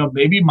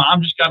 Maybe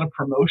mom just got a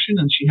promotion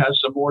and she has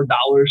some more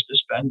dollars to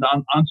spend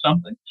on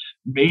something.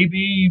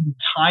 Maybe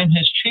time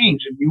has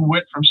changed and you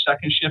went from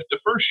second shift to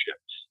first shift.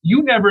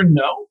 You never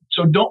know.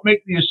 So don't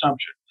make the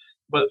assumption,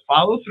 but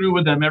follow through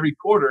with them every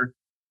quarter.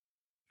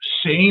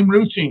 Same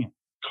routine.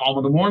 Call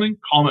them in the morning,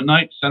 call them at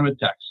night, send them a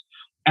text.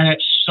 And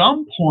at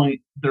some point,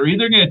 they're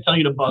either going to tell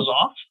you to buzz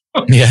off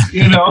Yeah.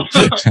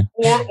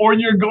 Or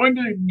you're going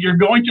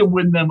to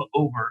win them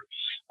over,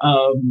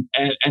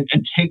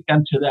 and take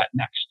them to that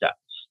next step.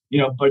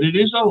 But it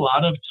is a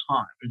lot of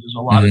time. It is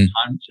a lot of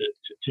time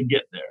to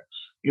get there.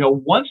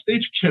 Once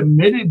they've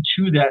committed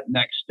to that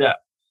next step,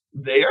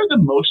 they are the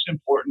most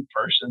important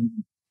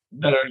person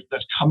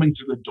that's coming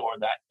through the door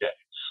that day.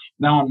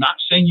 Now, I'm not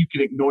saying you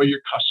can ignore your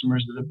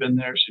customers that have been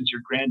there since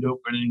your grand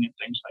opening and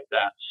things like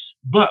that.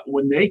 But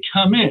when they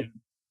come in,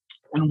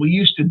 and we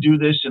used to do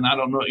this, and I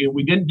don't know,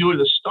 we didn't do it at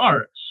the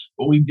start,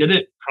 but we did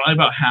it probably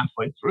about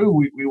halfway through.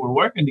 We were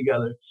working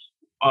together.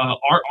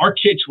 Our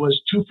kitsch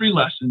was 2 free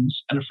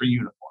lessons and a free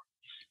uniform.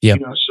 Yeah.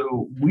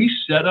 So we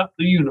set up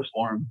the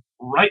uniform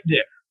right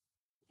there.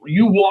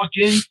 You walk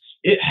in,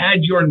 it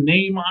had your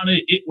name on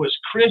it. It was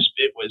crisp.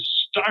 It was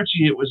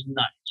starchy. It was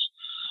nice.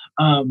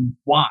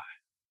 Why?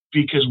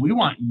 Because we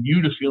want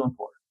you to feel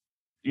important.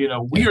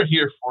 We are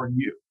here for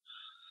you.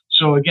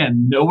 So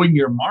again, knowing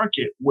your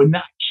market, when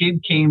that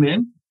kid came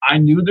in, I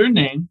knew their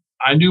name,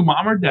 I knew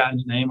mom or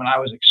dad's name, and I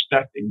was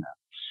expecting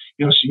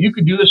them. So you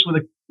could do this with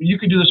a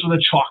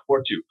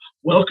chalkboard too.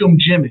 Welcome,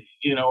 Jimmy.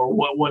 Or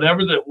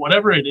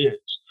whatever it is.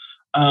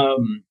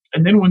 And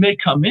then when they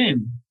come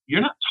in,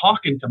 you're not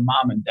talking to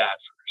mom and dad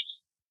first.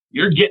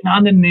 You're getting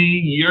on the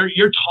knee.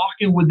 You're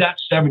talking with that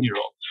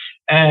 7-year-old,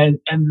 and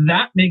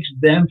that makes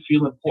them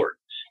feel important,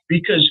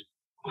 because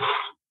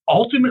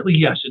ultimately,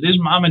 yes, it is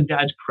mom and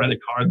dad's credit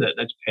card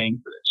that's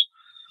paying for this.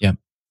 Yeah.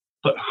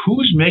 But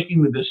who's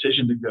making the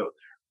decision to go there?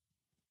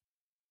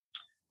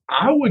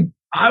 I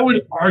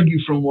would argue,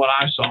 from what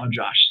I saw,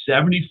 Josh,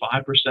 75%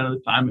 of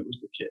the time it was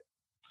the kid.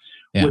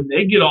 Yeah. When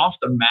they get off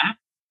the mat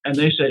and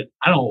they say,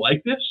 I don't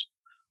like this.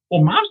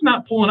 Well, mom's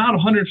not pulling out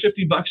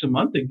 $150 a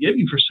month to give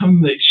you for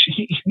something that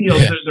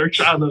their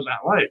child does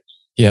not like.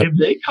 Yep. If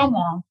they come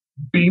off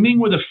beaming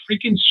with a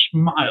freaking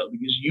smile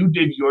because you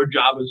did your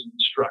job as an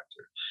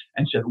instructor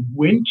and said,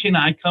 when can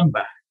I come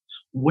back?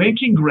 When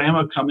can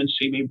grandma come and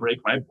see me break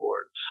my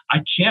board?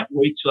 I can't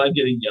wait till I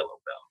get a yellow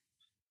belt.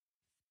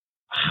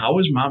 How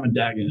is mom and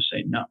dad going to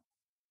say no?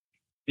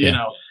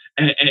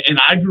 And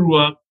I grew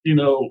up, in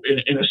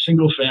a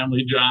single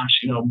family,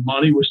 Josh.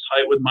 Money was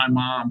tight with my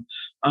mom.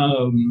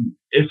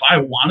 If I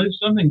wanted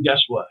something,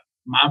 guess what?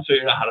 Mom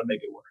figured out how to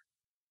make it work.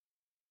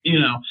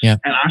 Yeah.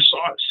 And I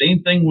saw it.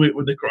 Same thing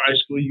with the karate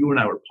school you and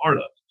I were part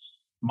of.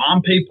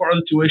 Mom paid part of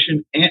the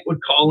tuition. Aunt would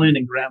call in,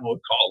 and grandma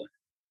would call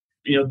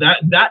in.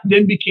 That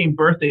then became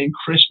birthday and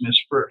Christmas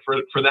for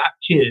that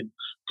kid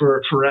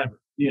for forever.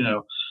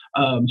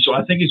 So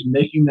I think it's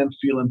making them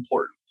feel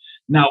important.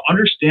 Now,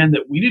 understand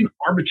that we didn't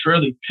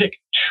arbitrarily pick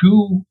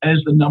 2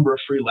 as the number of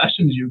free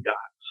lessons you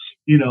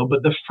got,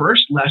 but the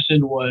first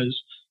lesson was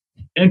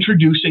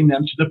introducing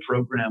them to the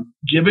program,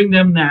 giving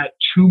them that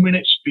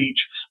 2-minute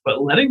speech,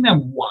 but letting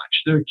them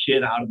watch their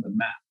kid out of the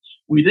mat.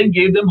 We then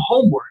gave them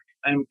homework.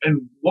 And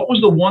what was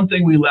the one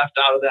thing we left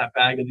out of that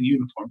bag of the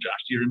uniform,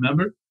 Josh? Do you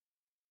remember?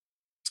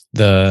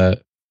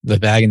 The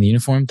bag and the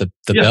uniform, the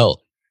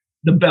belt.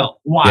 The belt.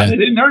 Why? They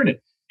didn't earn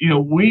it.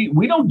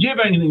 We don't give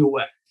anything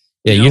away.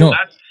 Yeah, you don't.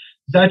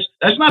 That's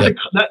not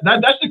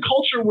that's the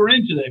culture we're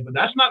in today, but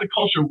that's not the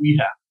culture we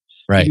have.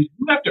 Right. Because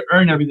you have to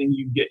earn everything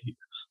you get here.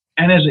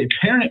 And as a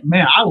parent,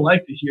 man, I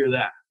like to hear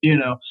that,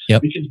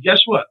 because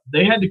guess what?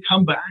 They had to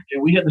come back,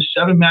 and we had the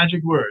 7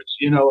 magic words,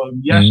 of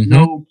yes,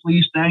 no,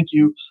 please, thank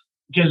you.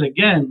 Because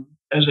again,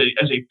 as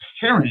a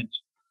parent,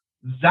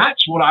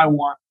 that's what I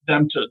want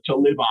them to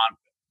live on.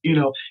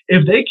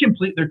 If they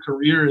complete their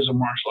career as a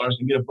martial artist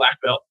and get a black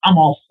belt, I'm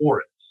all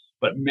for it.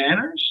 But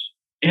manners,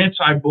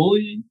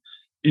 anti-bullying,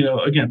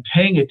 again,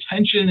 paying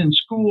attention in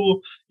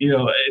school,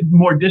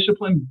 more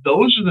discipline,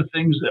 those are the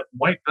things that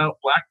white belt,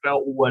 black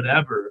belt,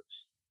 whatever,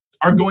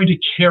 are going to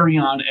carry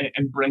on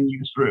and bring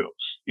you through.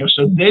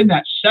 So then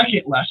that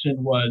second lesson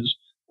was,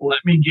 let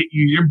me get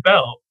you your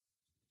belt.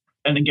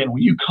 And again,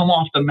 when you come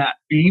off the mat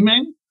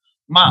beaming,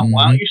 Mom,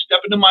 why don't you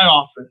step into my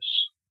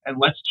office and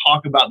let's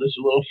talk about this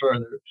a little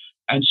further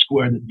and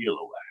square the deal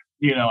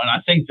away. And I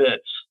think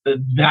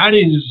that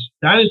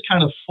is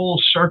kind of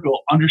full circle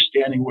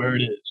understanding where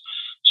it is.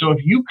 So if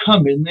you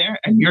come in there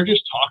and you're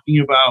just talking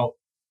about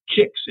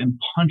kicks and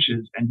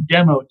punches and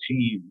demo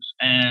teams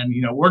and,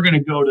 we're going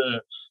to go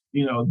to,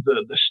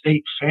 the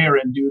state fair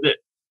and do that,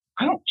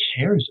 I don't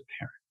care as a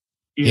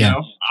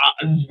parent.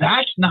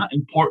 That's not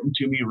important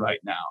to me right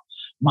now.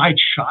 My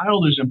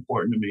child is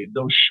important to me.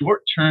 Those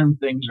short-term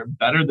things are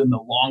better than the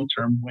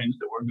long-term wins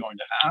that we're going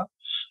to have.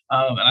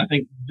 And I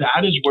think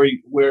that is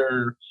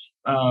where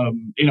I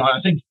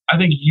think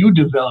you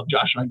developed,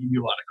 Josh, and I give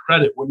you a lot of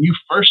credit. When you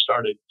first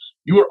started,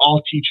 you were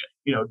all teaching.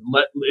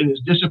 It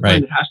is discipline.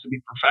 Right. It has to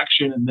be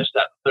perfection and this,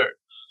 that, and third.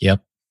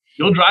 Yep.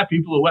 You'll drive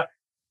people away.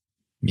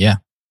 Yeah.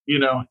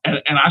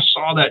 And I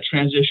saw that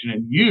transition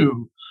in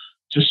you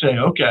to say,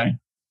 okay,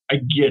 I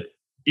get it.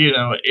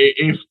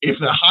 If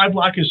the high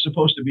block is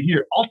supposed to be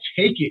here, I'll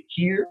take it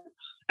here.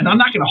 And I'm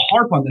not going to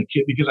harp on the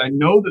kid because I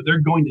know that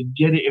they're going to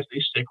get it if they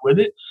stick with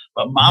it.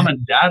 But mom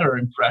and dad are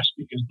impressed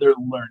because they're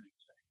learning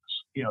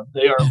things.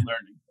 They are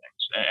learning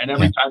things. And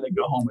every time they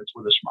go home, it's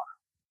with a smile.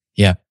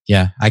 Yeah.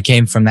 Yeah. I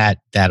came from that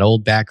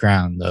old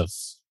background of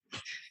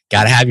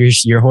got to have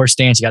your horse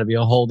stance. You got to be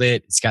able to hold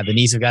it. It's got the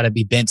knees have got to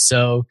be bent.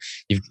 So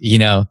you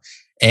know,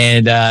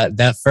 and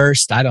that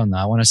first, I don't know,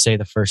 I want to say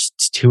the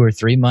first 2 or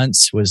 3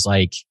 months was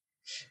like,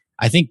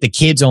 I think the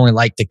kids only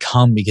like to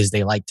come because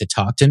they like to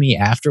talk to me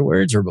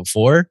afterwards or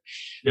before.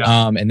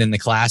 Yeah. And then the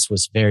class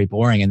was very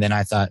boring. And then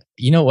I thought,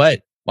 you know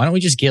what? Why don't we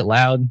just get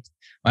loud?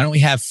 Why don't we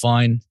have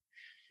fun?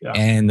 Yeah.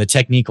 And the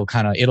technique will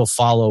it'll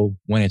follow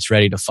when it's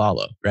ready to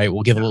follow, right?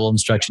 We'll give a little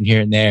instruction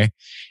here and there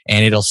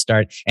and it'll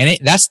start. And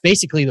that's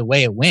basically the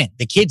way it went.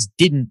 The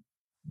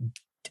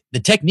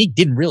technique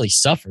didn't really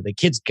suffer.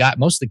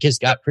 Most of the kids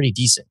got pretty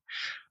decent.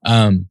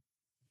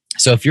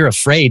 So if you're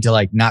afraid to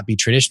like not be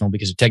traditional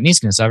because your technique's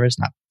going to suffer, it's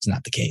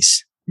not the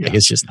case. Yeah. Like,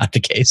 it's just not the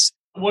case.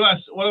 What I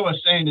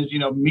was saying is,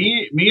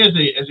 me as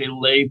a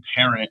lay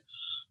parent,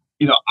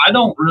 I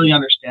don't really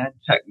understand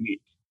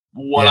technique.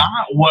 What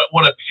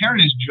a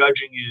parent is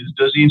judging is,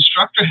 does the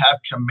instructor have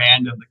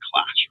command of the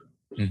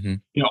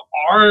classroom? Mm-hmm.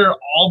 Are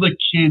all the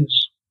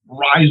kids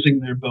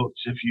rising their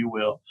boats, if you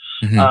will?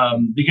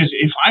 Mm-hmm. Because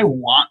if I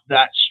want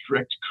that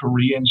strict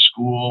Korean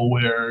school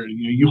where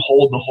you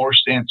hold the horse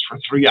stance for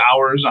 3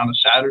 hours on a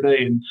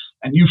Saturday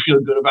and you feel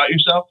good about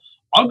yourself,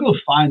 I'll go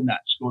find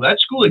that school.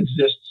 That school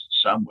exists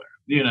somewhere,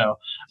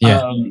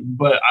 Yeah.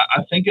 But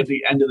I think at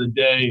the end of the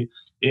day,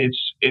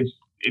 it's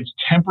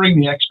tempering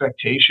the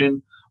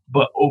expectation,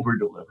 but over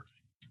delivering.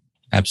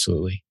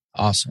 Absolutely.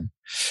 Awesome.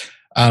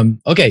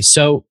 Okay.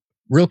 So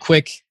real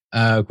quick,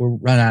 we're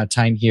running out of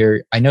time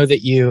here. I know that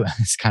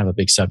it's kind of a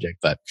big subject,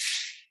 but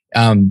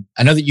I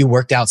know that you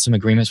worked out some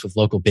agreements with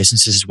local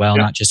businesses as well,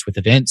 not just with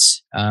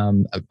events. I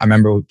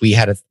remember we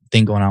had a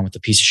thing going on with the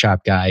pizza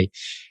shop guy.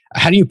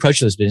 How do you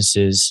approach those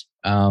businesses?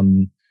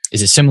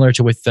 Is it similar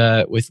to with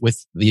the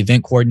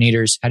event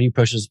coordinators? How do you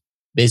approach those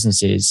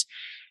businesses?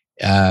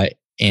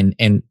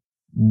 And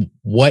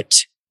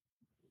what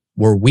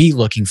were we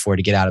looking for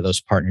to get out of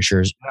those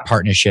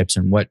partnerships,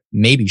 and what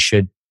maybe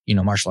should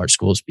martial arts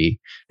schools be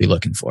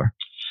looking for?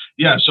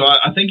 Yeah, so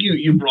I think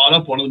you brought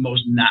up one of the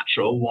most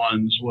natural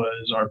ones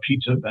was our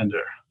pizza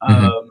vendor.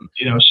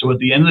 So at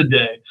the end of the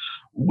day,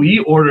 we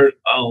ordered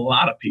a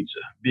lot of pizza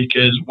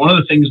because one of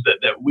the things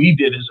that we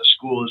did as a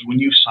school is when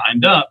you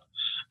signed up,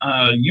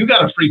 you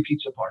got a free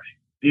pizza party.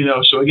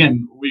 So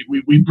again,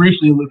 we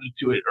briefly alluded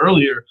to it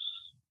earlier.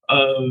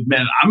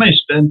 Man, I may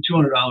spend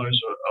 $200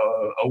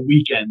 a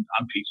weekend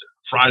on pizza,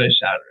 Friday,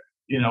 Saturday,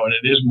 and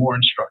it is more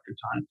instructor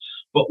time.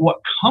 But what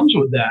comes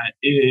with that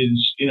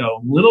is,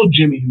 little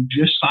Jimmy, who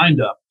just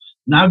signed up,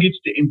 now gets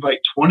to invite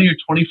 20 or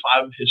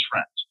 25 of his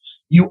friends.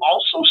 You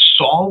also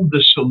solve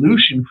the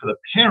solution for the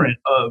parent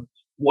of,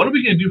 what are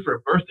we going to do for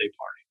a birthday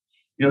party?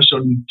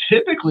 So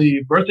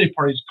typically birthday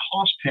parties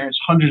cost parents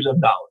hundreds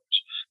of dollars.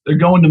 They're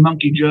going to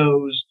Monkey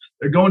Joe's,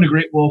 they're going to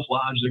Great Wolf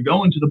Lodge, they're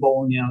going to the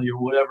bowling alley or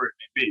whatever it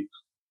may be.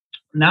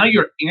 Now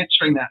you're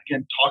answering that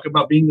again, talk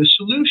about being the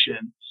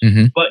solution,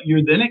 but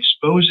you're then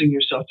exposing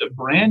yourself to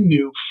brand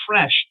new,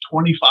 fresh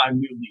 25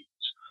 new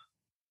leads.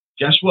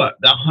 Guess what?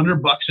 That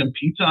 $100 in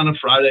pizza on a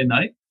Friday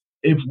night,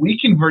 if we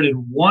converted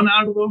one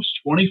out of those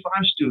 25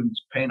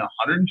 students paying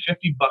 $150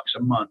 a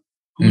month,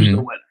 who's the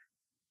winner?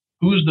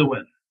 Who's the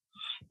winner?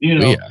 We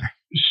are.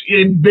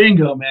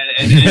 Bingo, man.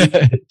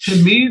 And to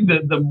me,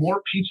 the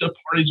more pizza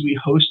parties we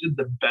hosted,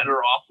 the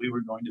better off we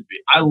were going to be.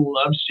 I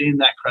love seeing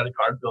that credit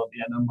card bill at the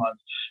end of the month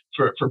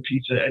for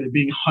pizza and it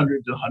being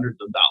hundreds of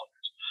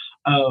dollars.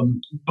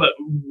 But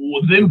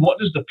then what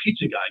does the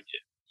pizza guy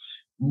get?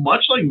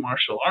 Much like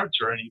martial arts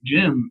or any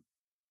gym,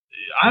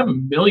 I have a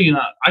million.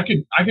 I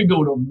could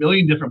go to a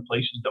million different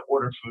places to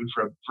order food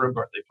for a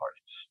birthday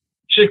party.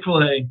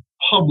 Chick-fil-A,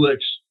 Publix,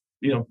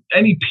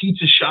 any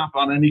pizza shop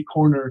on any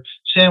corner,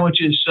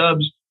 sandwiches,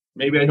 subs.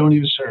 Maybe I don't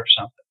even serve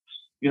something.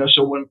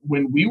 So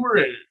when we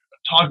were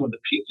talking with the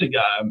pizza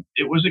guy,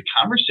 it was a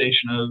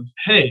conversation of,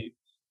 hey,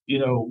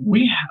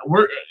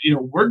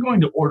 we're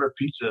going to order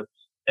pizza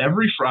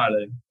every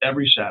Friday,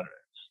 every Saturday.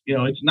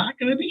 It's not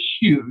going to be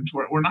huge.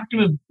 We're not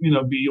going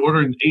to be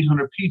ordering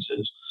 800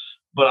 pizzas,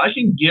 but I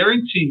can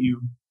guarantee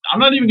you, I'm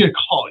not even going to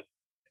call it.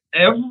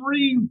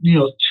 Every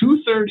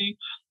 2:30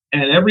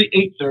 and every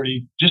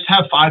 8:30, just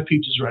have 5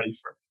 pizzas ready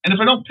for me. And if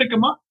I don't pick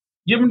them up,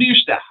 give them to your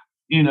staff.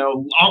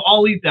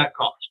 I'll eat that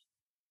cost.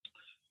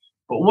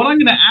 But what I'm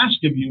going to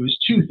ask of you is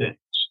 2 things.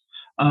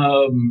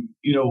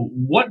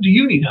 What do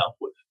you need help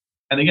with?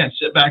 And again,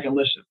 sit back and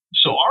listen.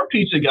 So our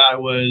pizza guy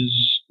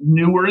was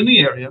newer in the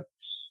area,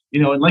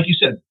 and like you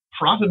said,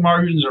 profit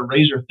margins are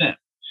razor thin.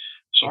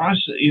 So I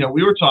said,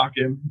 we were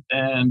talking,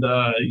 and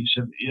he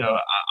said,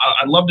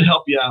 I'd love to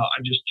help you out.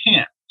 I just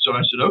can't. So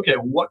I said, okay,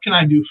 what can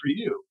I do for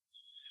you?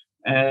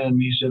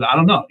 And he said, I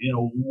don't know.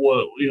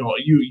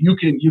 You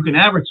can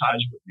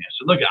advertise with me. I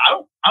said, look,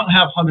 I don't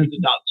have hundreds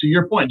of dollars. To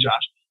your point,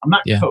 Josh, I'm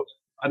not Coke.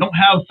 I don't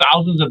have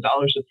thousands of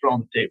dollars to throw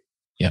on the table.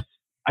 Yeah.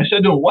 I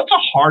said to him, what's a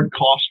hard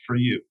cost for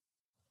you?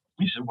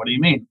 He said, what do you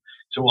mean?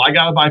 I said, well, I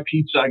got to buy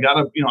pizza. I got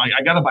to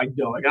buy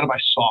dough. I got to buy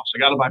sauce. I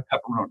got to buy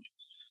pepperoni.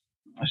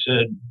 I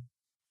said,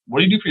 what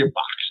do you do for your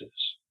boxes?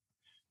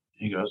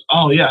 He goes,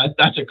 oh yeah,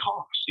 that's a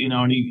cost.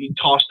 and he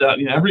tossed out,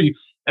 every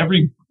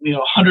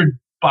 100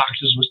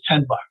 boxes was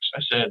 $10.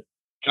 I said,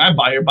 can I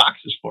buy your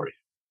boxes for you?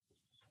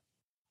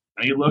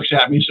 And he looks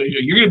at me, so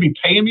you're going to be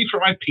paying me for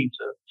my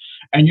pizza,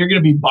 and you're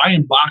going to be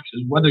buying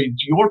boxes, whether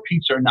it's your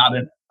pizza or not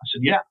in it. I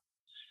said, yeah.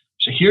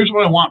 So here's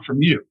what I want from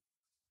you.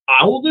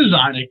 I will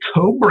design a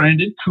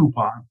co-branded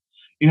coupon,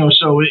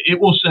 so it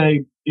will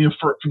say,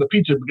 for the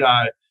pizza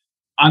guy,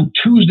 on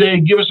Tuesday,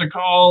 give us a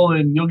call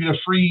and you'll get a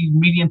free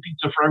medium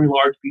pizza for every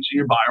large pizza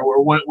you buy,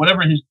 or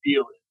whatever his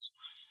deal is.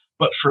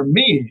 But for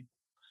me,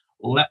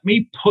 let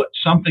me put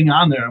something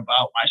on there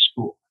about my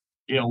school.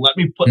 Let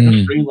me put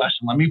the free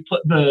lesson. Let me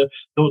put the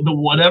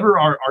whatever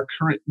our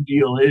current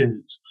deal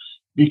is.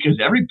 Because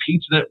every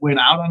pizza that went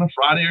out on a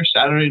Friday or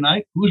Saturday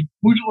night, who's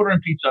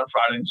ordering pizza on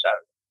Friday and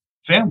Saturday?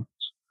 Families.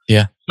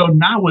 Yeah. So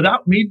now,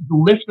 without me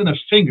lifting a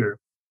finger,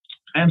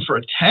 and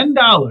for $10,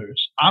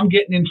 I'm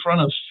getting in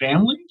front of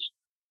families.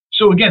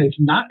 So again, it's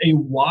not a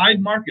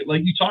wide market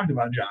like you talked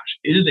about, Josh.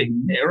 It is a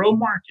narrow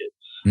market.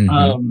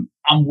 Mm-hmm.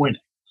 I'm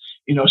winning.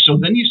 So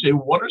then you say,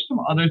 what are some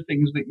other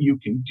things that you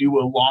can do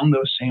along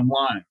those same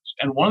lines?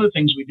 And one of the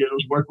things we did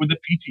was work with the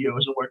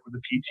PTOs and work with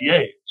the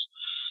PTAs.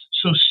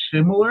 So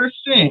similar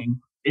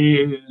thing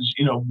is,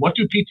 what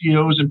do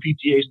PTOs and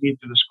PTAs need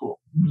for the school?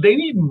 They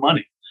need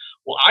money.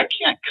 Well, I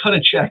can't cut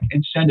a check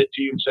and send it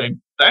to you and say,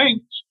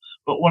 thanks.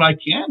 But what I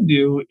can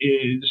do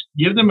is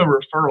give them a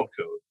referral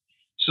code.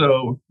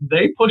 So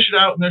they push it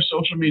out in their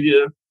social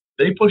media.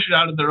 They push it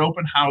out at their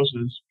open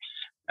houses.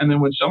 And then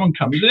when someone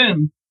comes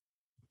in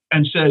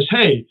and says,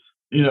 hey,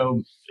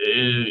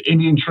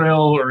 Indian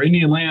Trail or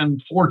Indian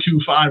Land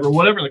 425 or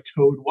whatever the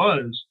code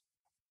was,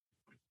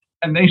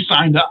 and they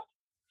signed up,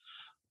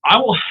 I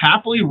will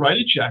happily write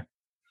a check.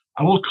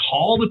 I will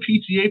call the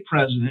PTA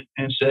president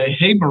and say,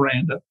 hey,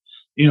 Miranda,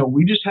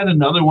 we just had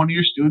another one of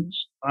your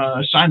students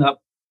sign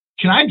up.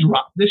 Can I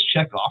drop this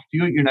check off to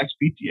you at your next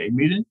PTA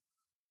meeting?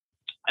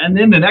 And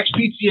then the next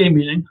PTA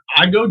meeting,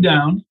 I go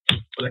down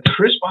with a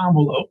crisp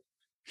envelope,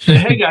 say,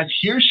 hey, guys,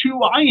 here's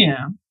who I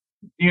am.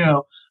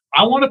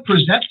 I want to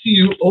present to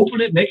you,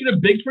 open it, make it a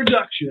big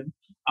production.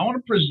 I want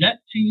to present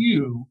to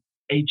you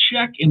a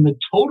check in the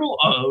total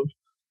of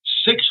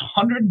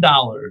 $600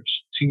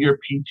 to your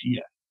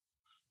PTA.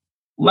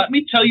 Let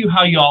me tell you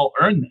how y'all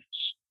earn this.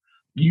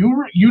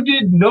 You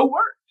did no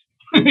work.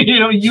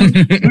 You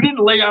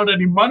didn't lay out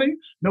any money.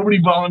 Nobody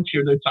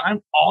volunteered their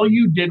time. All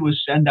you did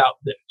was send out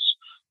this,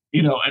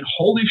 and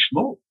holy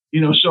smoke,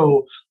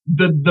 so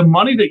the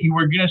money that you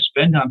were going to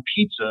spend on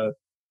pizza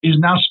is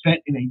now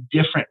spent in a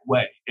different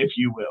way, if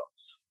you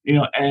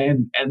will,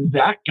 and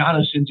that got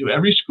us into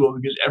every school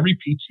because every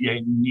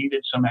PTA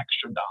needed some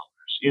extra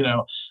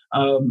dollars,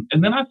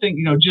 and then I think,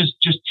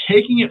 just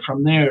taking it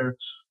from there,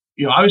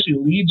 obviously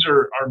leads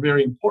are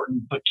very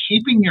important, but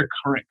keeping your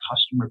current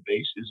customer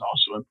base is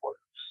also important.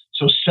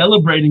 So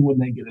celebrating when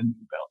they get a new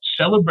belt,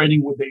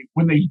 celebrating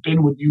when they've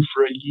been with you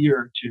for a year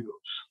or two,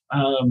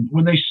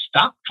 when they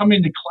stop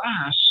coming to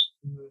class,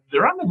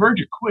 they're on the verge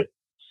of quitting.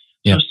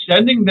 Yeah. So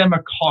sending them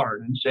a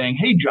card and saying,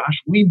 hey, Josh,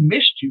 we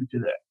missed you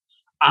today.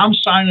 I'm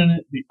signing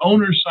it. The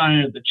owner's signing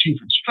it. The chief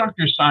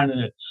instructor's signing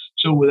it.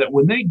 So that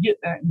when they get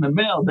that in the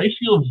mail, they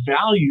feel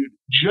valued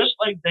just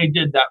like they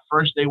did that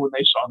first day when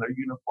they saw their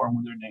uniform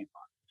with their name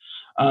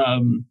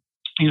on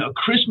it.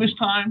 Christmas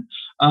time,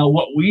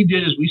 what we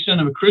did is we sent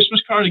them a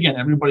Christmas card. Again,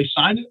 everybody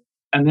signed it.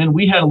 And then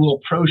we had a little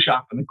pro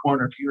shop in the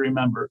corner, if you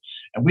remember,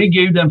 and we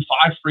gave them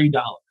 $5 free.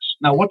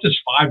 Now, what does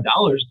 $5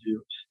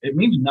 do? It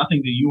means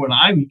nothing to you and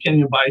I. You can't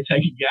even buy a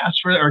tank of gas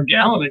for that or a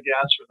gallon of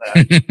gas for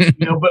that.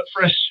 But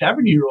for a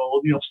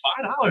 7-year-old,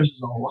 $5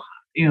 is a lot.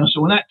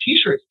 So when that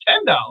T-shirt's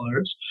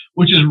 $10,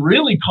 which is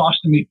really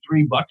costing me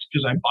 $3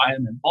 because I buy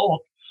them in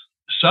bulk,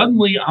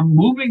 suddenly I'm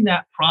moving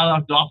that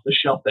product off the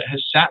shelf that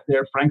has sat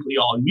there, frankly,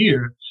 all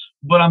year,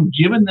 but I'm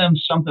giving them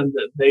something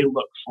that they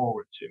look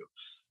forward to.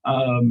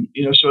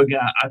 So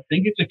again, I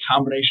think it's a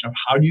combination of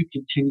how do you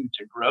continue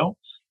to grow,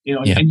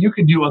 and you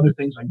can do other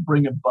things like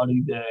bring a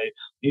buddy day,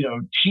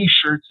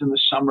 T-shirts in the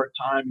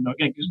summertime,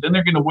 again, because then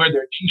they're going to wear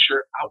their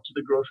T-shirt out to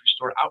the grocery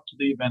store, out to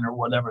the event or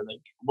whatever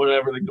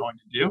they're going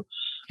to do.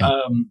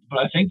 Yeah. But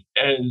I think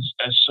as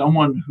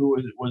someone who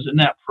was in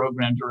that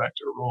program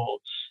director role,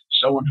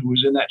 someone who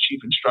was in that chief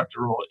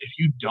instructor role, if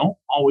you don't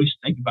always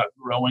think about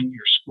growing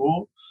your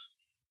school,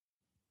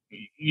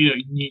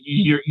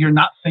 you're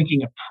not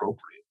thinking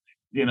appropriately.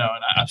 And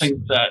I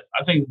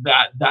think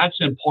that's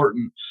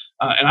important.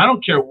 And I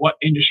don't care what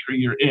industry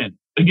you're in.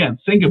 Again,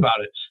 think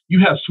about it. You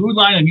have Food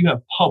Line and you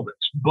have Publix.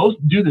 Both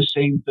do the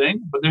same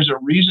thing, but there's a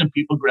reason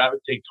people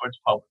gravitate towards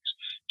Publix.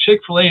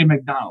 Chick-fil-A and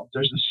McDonald's,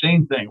 there's the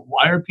same thing.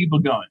 Why are people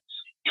going?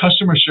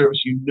 Customer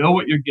service, you know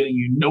what you're getting.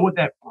 You know what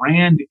that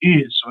brand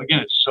is. So again,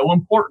 it's so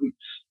important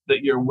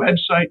that your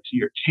website, to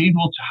your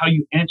table, to how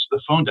you answer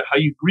the phone, to how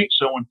you greet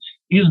someone,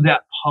 is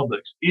that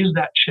Publix, is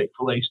that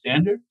Chick-fil-A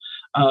standard.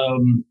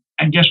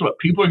 And guess what?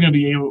 People are going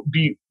to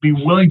be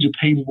willing to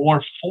pay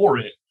more for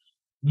it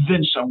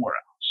than somewhere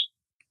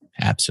else.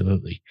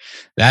 Absolutely.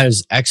 That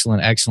is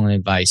excellent, excellent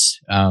advice.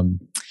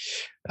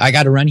 I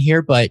got to run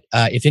here, but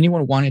if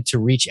anyone wanted to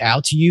reach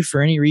out to you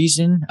for any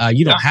reason,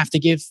 you don't have to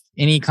give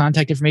any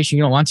contact information.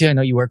 You don't want to. I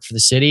know you work for the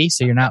city,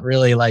 so you're not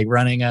really like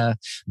running a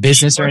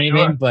business or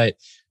anything. But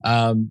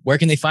where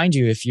can they find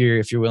you if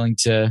you're willing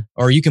to,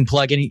 or you can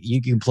plug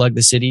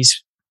the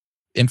city's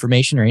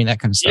information or any of that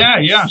kind of stuff?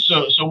 Yeah.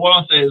 So what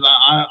I'll say is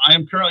I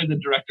am currently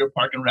the director of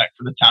Park and Rec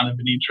for the town of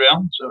Indian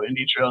Trail. So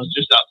Indian Trail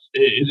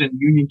is in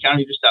Union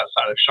County, just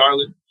outside of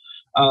Charlotte.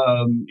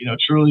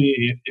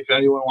 Truly, if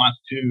anyone wants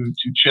to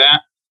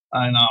chat,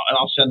 and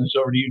I'll send this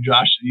over to you,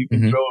 Josh, so you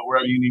can throw it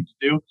wherever you need to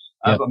do.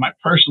 But my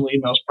personal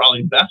email is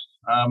probably best.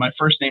 My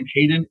first name,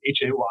 Hayden,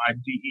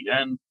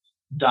 Hayden,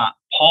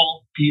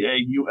 .Paul,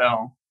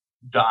 Paul,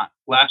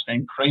 last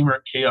name,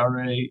 Kramer,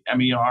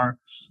 Kramer,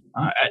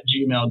 at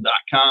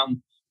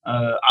gmail.com.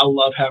 I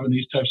love having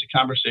these types of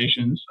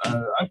conversations.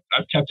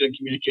 I've kept in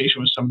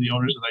communication with some of the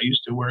owners that I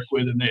used to work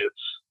with, and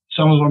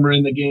some of them are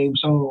in the game,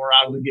 some of them are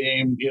out of the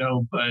game,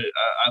 but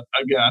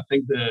I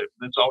think that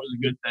that's always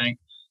a good thing.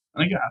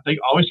 And again, I think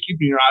always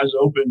keeping your eyes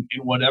open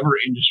in whatever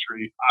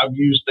industry. I've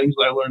used things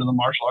that I learned in the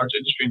martial arts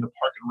industry in the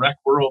park and rec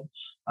world.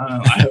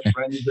 I have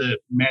friends that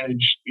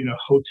manage,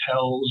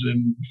 hotels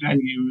and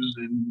venues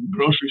and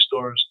grocery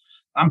stores.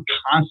 I'm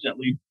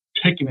constantly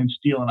picking and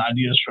stealing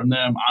ideas from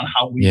them on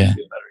how we can get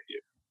better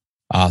here.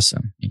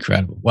 Awesome.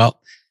 Incredible.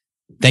 Well,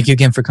 thank you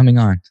again for coming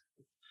on.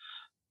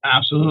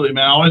 Absolutely,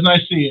 man. Always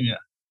nice seeing you.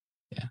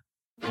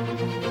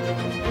 Yeah.